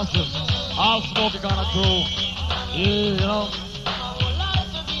it on the massive. All smoky kind of crew. Yeah, you know.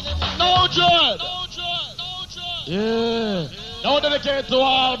 No dread. Yeah. No dedicate to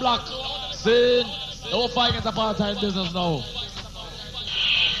all black. Sin. No fight against apartheid business now.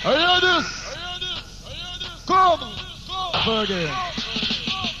 Are you hear this? Come. Fergo.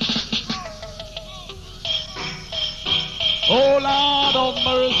 Oh Lord of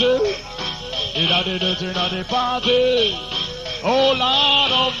mercy. In the dirty, in the party. Oh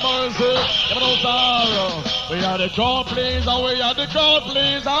Lord of mercy, give no sorrow. We are the crowd pleaser, we are the crowd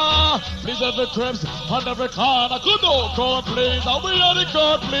pleaser. Please every crips on every corner. Good old crowd pleaser, we are the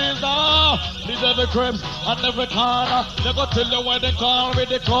crowd pleaser. Please every crips on every corner. They go tell you where they call with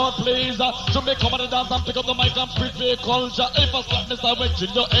the crowd pleaser. To me come on the dance and pick up the mic and preach for culture. If I slap Mr. Wicker,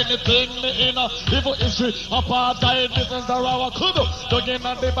 you anything me in a evil history. Apartheid business are our kudo. Don't get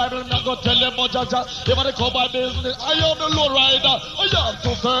on the Bible, I'm not going to tell you about Jaja. If I come by business, I am the Lord right. I have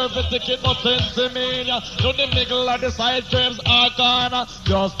to serve a ticket, but sense in me. Don't the middle of the side frames are gonna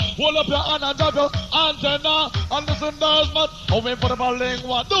just hold up your hand and drop your antenna and listen there's not wait for the balling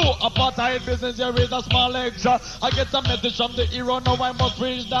one. Do apartheid business, here is a small lecture. I get a message from the hero, now I must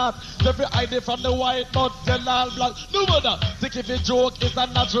preach that. Every idea from the white, but tell all black. No matter, think if a joke is a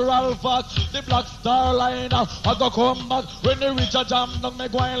natural fact. The black star line, I go come back. When they reach a jam, don't me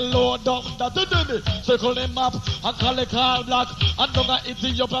go and load up that. Circle the map and call it all black. And don't I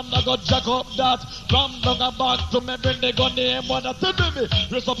Ethiopia, I'm not gonna jack up that. From down and back to me, bring the gun name, what I tell me.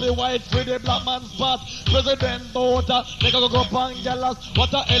 Dress up the white for the black man's spot. President Bota, they go Pangalas.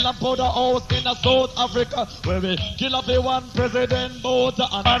 What a hell and powder house in a South Africa. Where we kill up the one President Bota.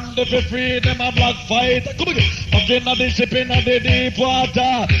 And if we free them a black fight. Come again. Fucking at the shipping of the deep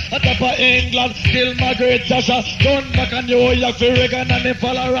water. At top of England, kill Margaret Thatcher. Turn back on New York for REGGAE and the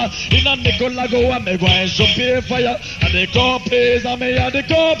follower. In a Nicolago and me go and shoot pay fire. And they go please, and me and the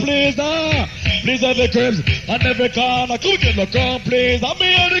go please. Please every cribs and every corner. Come again, the go please. And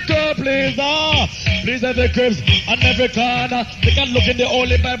me and the go please. Please every cribs and every corner. They can look in the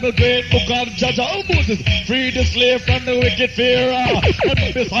Holy Bible, great book of Jaja. Oh Moses, free the slave from the wicked Pharaoh.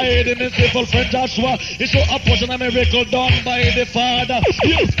 And beside him his faithful friend Joshua. He show a portion of miracle done by the Father.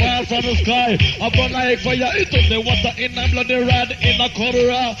 He far from the sky, upon like fire. He took the water in a bloody rod in a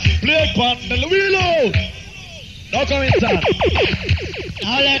cobra. Plague pan the willow. Now come inside.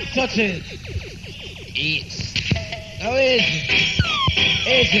 Now let's touch it. Eat. Now easy.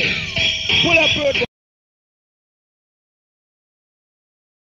 Easy. Pull up,